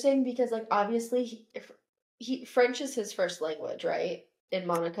interesting because like obviously he French is his first language, right? In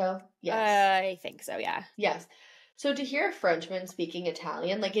Monaco? Yes. I think so, yeah. Yes. So to hear a Frenchman speaking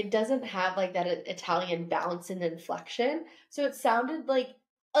Italian, like it doesn't have like that Italian bounce and inflection. So it sounded like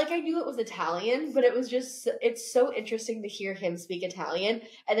I knew it was Italian, but it's so interesting to hear him speak Italian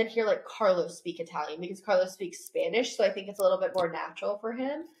and then hear like Carlos speak Italian because Carlos speaks Spanish. So I think it's a little bit more natural for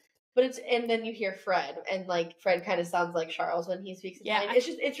him. But and then you hear Fred, and like Fred kind of sounds like Charles when he speaks Italian. Yeah.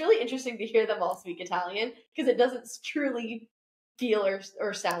 It's really interesting to hear them all speak Italian because it doesn't truly feel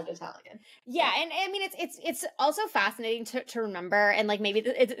or sound Italian. Yeah, and I mean it's also fascinating to remember, and like maybe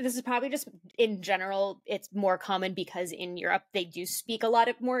this is probably just in general it's more common because in Europe they do speak a lot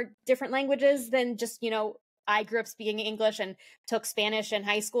of more different languages than just I grew up speaking English and took Spanish in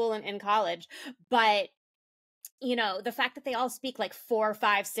high school and in college, but the fact that they all speak like 4,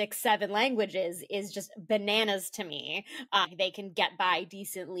 5, 6, 7 languages is just bananas to me. They can get by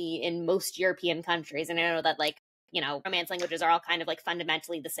decently in most European countries, and I know that like Romance languages are all kind of like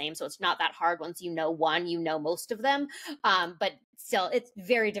fundamentally the same. So it's not that hard once you know one, most of them. But still, it's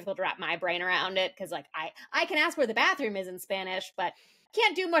very difficult to wrap my brain around it because like I can ask where the bathroom is in Spanish, but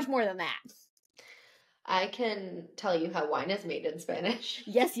can't do much more than that. I can tell you how wine is made in Spanish.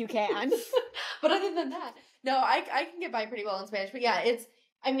 Yes, you can. But other than that, no, I can get by pretty well in Spanish. But yeah,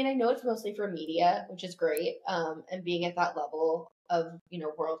 I know it's mostly for media, which is great. And being at that level of,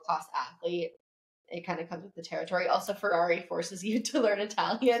 world-class athlete, it kind of comes with the territory. Also, Ferrari forces you to learn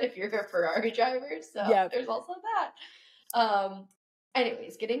Italian if you're a Ferrari driver. So There's also that.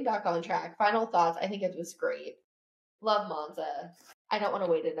 Anyways, getting back on track. Final thoughts. I think it was great. Love Monza. I don't want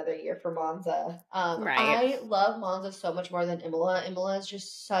to wait another year for Monza. Right. I love Monza so much more than Imola. Imola is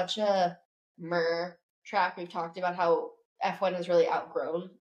just such a track. We've talked about how F1 has really outgrown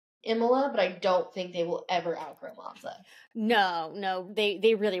Imola, but I don't think they will ever outgrow Monza. No,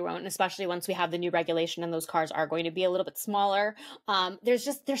 they really won't, especially once we have the new regulation and those cars are going to be a little bit smaller. There's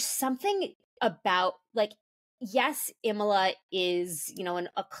something about like, yes, Imola is,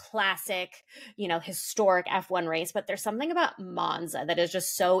 a classic, historic F1 race, but there's something about Monza that is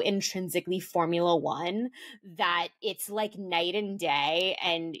just so intrinsically Formula One that it's like night and day.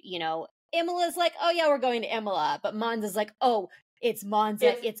 And, Imola's like, oh yeah, we're going to Imola, but Monza's like, oh, it's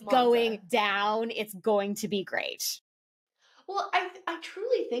Monza. It's Monza. Going down. It's going to be great. Well, I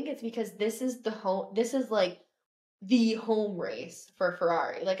truly think it's because this is like the home race for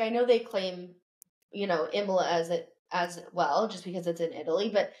Ferrari. Like I know they claim, Imola as well, just because it's in Italy,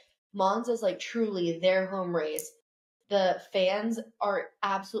 but Monza's like truly their home race. The fans are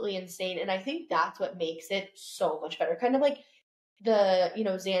absolutely insane, and I think that's what makes it so much better. Kind of like the,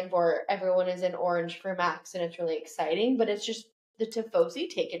 Zandvoort, everyone is in orange for Max, and it's really exciting, but it's just the Tifosi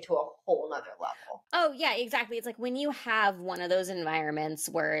take it to a whole nother level. Oh, yeah, exactly. It's like when you have one of those environments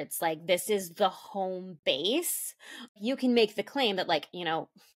where it's like, this is the home base, you can make the claim that like,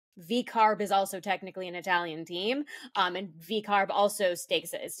 V-Carb is also technically an Italian team, and V-Carb also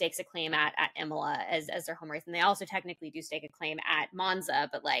stakes a claim at Imola as their home race, and they also technically do stake a claim at Monza,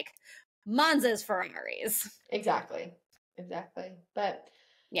 but like, Monza's Ferraris. Exactly. But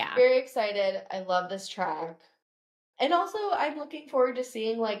Yeah. Very excited. I love this track. And also, I'm looking forward to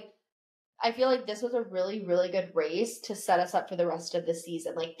seeing, like, I feel like this was a really, really good race to set us up for the rest of the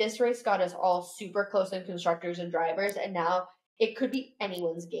season. Like, this race got us all super close in constructors and drivers, and now it could be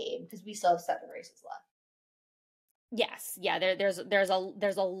anyone's game because we still have 7 races left. Yes, yeah. There's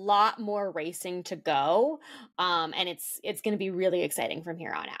a lot more racing to go, and it's going to be really exciting from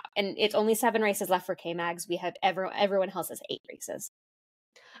here on out. And it's only 7 races left for K Mags. We have everyone else has 8 races.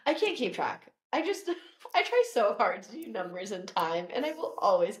 I can't keep track. I try so hard to do numbers and time, and I will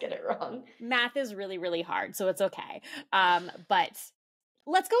always get it wrong. Math is really, really hard, so it's okay. But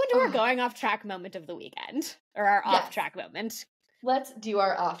let's go into our going off track moment of the weekend, or our off track moment. Let's do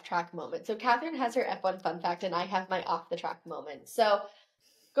our off-track moment. So Kathryn has her F1 fun fact, and I have my off-the-track moment. So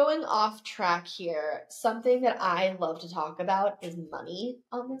going off track here, something that I love to talk about is money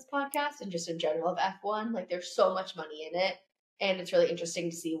on this podcast and just in general of F1. Like, there's so much money in it, and it's really interesting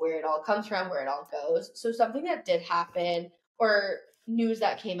to see where it all comes from, where it all goes. So something that did happen, or news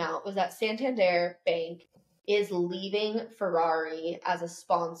that came out, was that Santander Bank is leaving Ferrari as a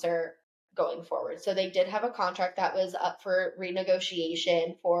sponsor going forward. So they did have a contract that was up for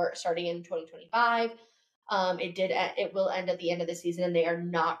renegotiation for starting in 2025. It will end at the end of the season, and they are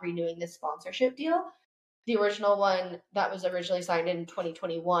not renewing the sponsorship deal. The original one that was originally signed in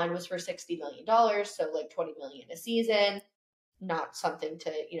 2021 was for $60 million, so like $20 million a season. Not something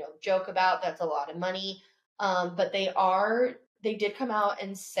to, joke about. That's a lot of money. But they did come out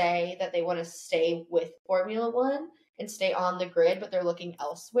and say that they want to stay with Formula One and stay on the grid, but they're looking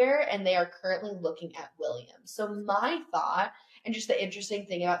elsewhere, and they are currently looking at Williams. So my thought, and just the interesting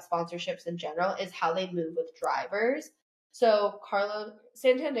thing about sponsorships in general, is how they move with drivers. So Carlos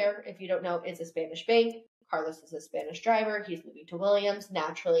Santander, if you don't know, is a Spanish bank. Carlos is a Spanish driver. He's moving to Williams.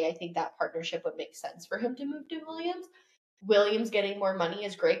 Naturally, I think that partnership would make sense for him to move to Williams. Williams getting more money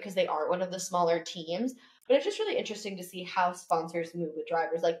is great because they are one of the smaller teams, but it's just really interesting to see how sponsors move with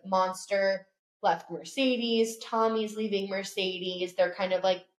drivers. Like Monster left Mercedes, Tommy's leaving Mercedes. They're kind of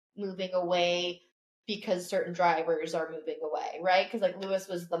like moving away because certain drivers are moving away, right? Because like Lewis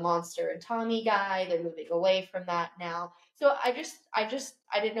was the Monster and Tommy guy. They're moving away from that now. So I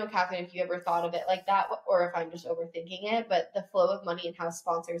didn't know, Kathryn, if you ever thought of it like that, or if I'm just overthinking it, but the flow of money and how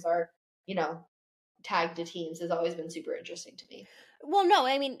sponsors are, tagged to teams has always been super interesting to me. Well, no,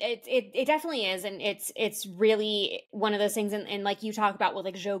 I mean, it definitely is. And it's really one of those things. And like you talk about with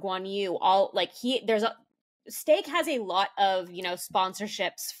like Zhou Guanyu, Stake has a lot of,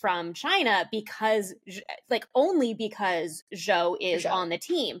 sponsorships from China because only because Zhou is on the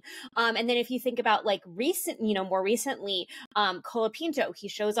team. And then if you think about like more recently, Colapinto, he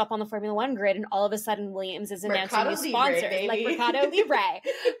shows up on the Formula One grid and all of a sudden Williams is announcing new sponsors, baby. Like Mercado Libre.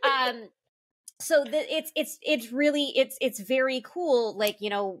 So it's very cool. Like,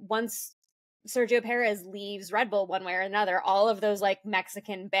 once Sergio Perez leaves Red Bull one way or another, all of those like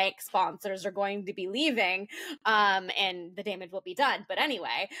Mexican bank sponsors are going to be leaving, and the damage will be done. But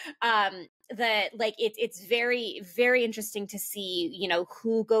anyway, it's very, very interesting to see,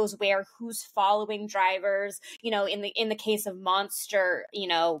 who goes where, who's following drivers, in the case of Monster,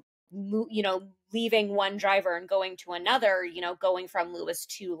 leaving one driver and going to another, going from Lewis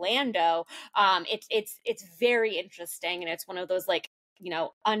to Lando. It's very interesting. And it's one of those like,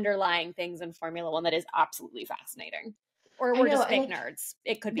 underlying things in Formula One that is absolutely fascinating. Or we're just big nerds.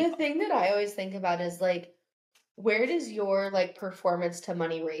 It could be. The thing that I always think about is like, where does your like performance to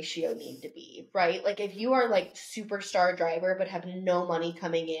money ratio need to be, right? Like if you are like superstar driver but have no money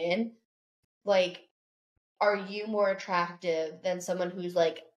coming in, like, are you more attractive than someone who's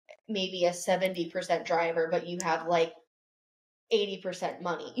like maybe a 70% driver, but you have like 80%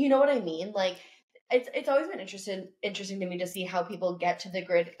 money? You know what I mean? Like, it's always been interesting to me to see how people get to the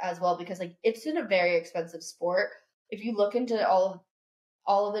grid as well, because like it's in a very expensive sport. If you look into all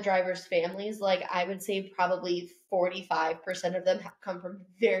of the drivers' families, like I would say probably 45% of them come from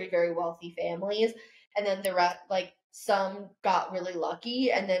very, very wealthy families, and then the rest, like some got really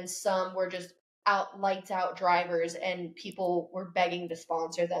lucky, and then some were just lights out drivers, and people were begging to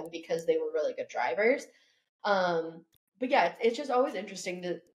sponsor them because they were really good drivers. But yeah, it's just always interesting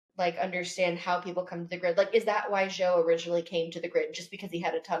to like understand how people come to the grid. Like, is that why Zhou originally came to the grid, just because he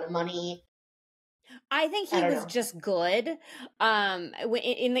had a ton of money? I think he was just good. In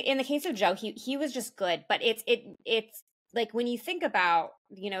the case of Zhou, he was just good. But it's like when you think about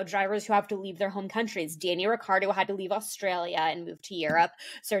drivers who have to leave their home countries. Danny Ricciardo had to leave Australia and move to Europe.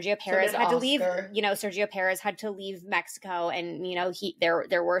 Sergio Perez had to leave, Sergio Perez had to leave Mexico, and,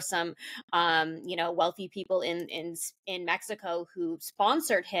 there were some, wealthy people in Mexico who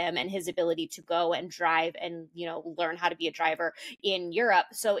sponsored him and his ability to go and drive and, learn how to be a driver in Europe.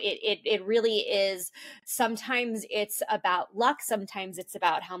 So it really is, sometimes it's about luck. Sometimes it's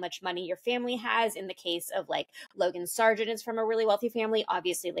about how much money your family has. In the case of like Logan Sargent is from a really wealthy family.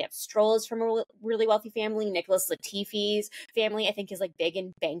 Obviously, Lance Stroll is from a really wealthy family. Nicholas Latifi's family, I think, is like big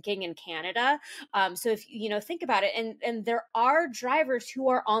in banking in Canada. So if think about it, and there are drivers who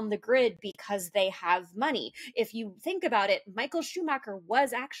are on the grid because they have money. If you think about it, Michael Schumacher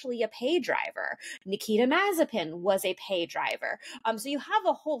was actually a pay driver. Nikita Mazepin was a pay driver. So you have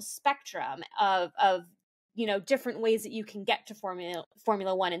a whole spectrum of different ways that you can get to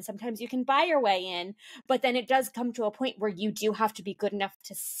Formula One. And sometimes you can buy your way in, but then it does come to a point where you do have to be good enough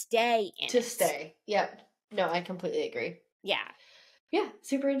to stay in. Stay. Yep. No, I completely agree. Yeah. Yeah.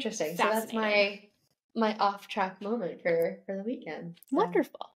 Super interesting. So that's my off track moment for the weekend. So.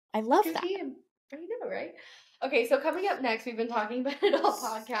 Wonderful. I love that. I know, right? Okay, so coming up next, we've been talking about it all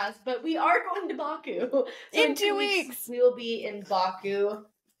podcast, but we are going to Baku. So in 2 weeks. We will be in Baku.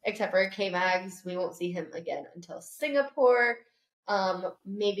 Except for K-Mags, we won't see him again until Singapore.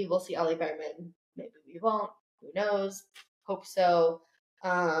 Maybe we'll see Ollie Behrman. Maybe we won't. Who knows? Hope so.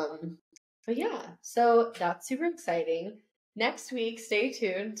 But yeah, so that's super exciting. Next week, stay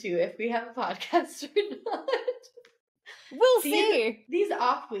tuned to if we have a podcast or not. We'll see. These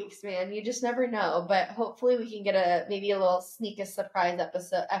off weeks, man, you just never know. But hopefully we can get maybe a little sneak surprise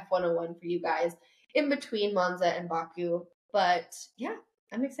episode, F101 for you guys in between Monza and Baku. But yeah.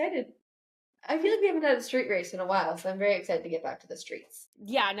 I'm excited. I feel like we haven't had a street race in a while, so I'm very excited to get back to the streets.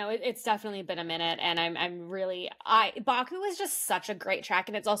 Yeah, no, it's definitely been a minute, and I'm really Baku is just such a great track,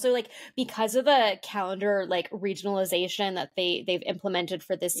 and it's also like because of the calendar like regionalization that they've implemented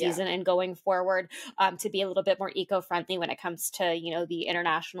for this season and going forward, to be a little bit more eco-friendly when it comes to the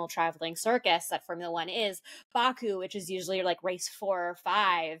international traveling circus that Formula One is. Baku, which is usually like race 4 or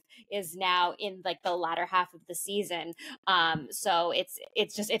 5, is now in like the latter half of the season. So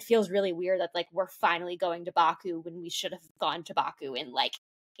it's just, it feels really weird that like we're finally going to Baku when we should have gone to Baku in like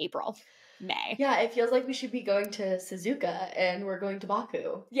April, May. Yeah, it feels like we should be going to Suzuka and we're going to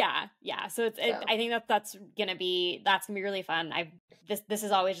Baku. Yeah. So I think that's gonna be really fun. This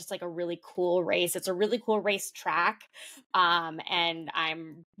is always just like a really cool race. It's a really cool race track, and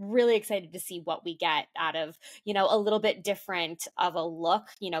I'm really excited to see what we get out of a little bit different of a look.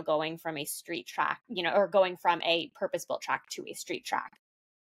 Going from a street track, or going from a purpose-built track to a street track.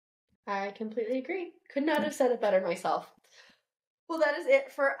 I completely agree. Could not have said it better myself. Well, that is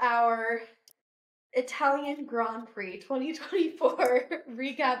it for our Italian Grand Prix 2024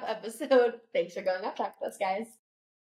 recap episode. Thanks for going off track with us, guys.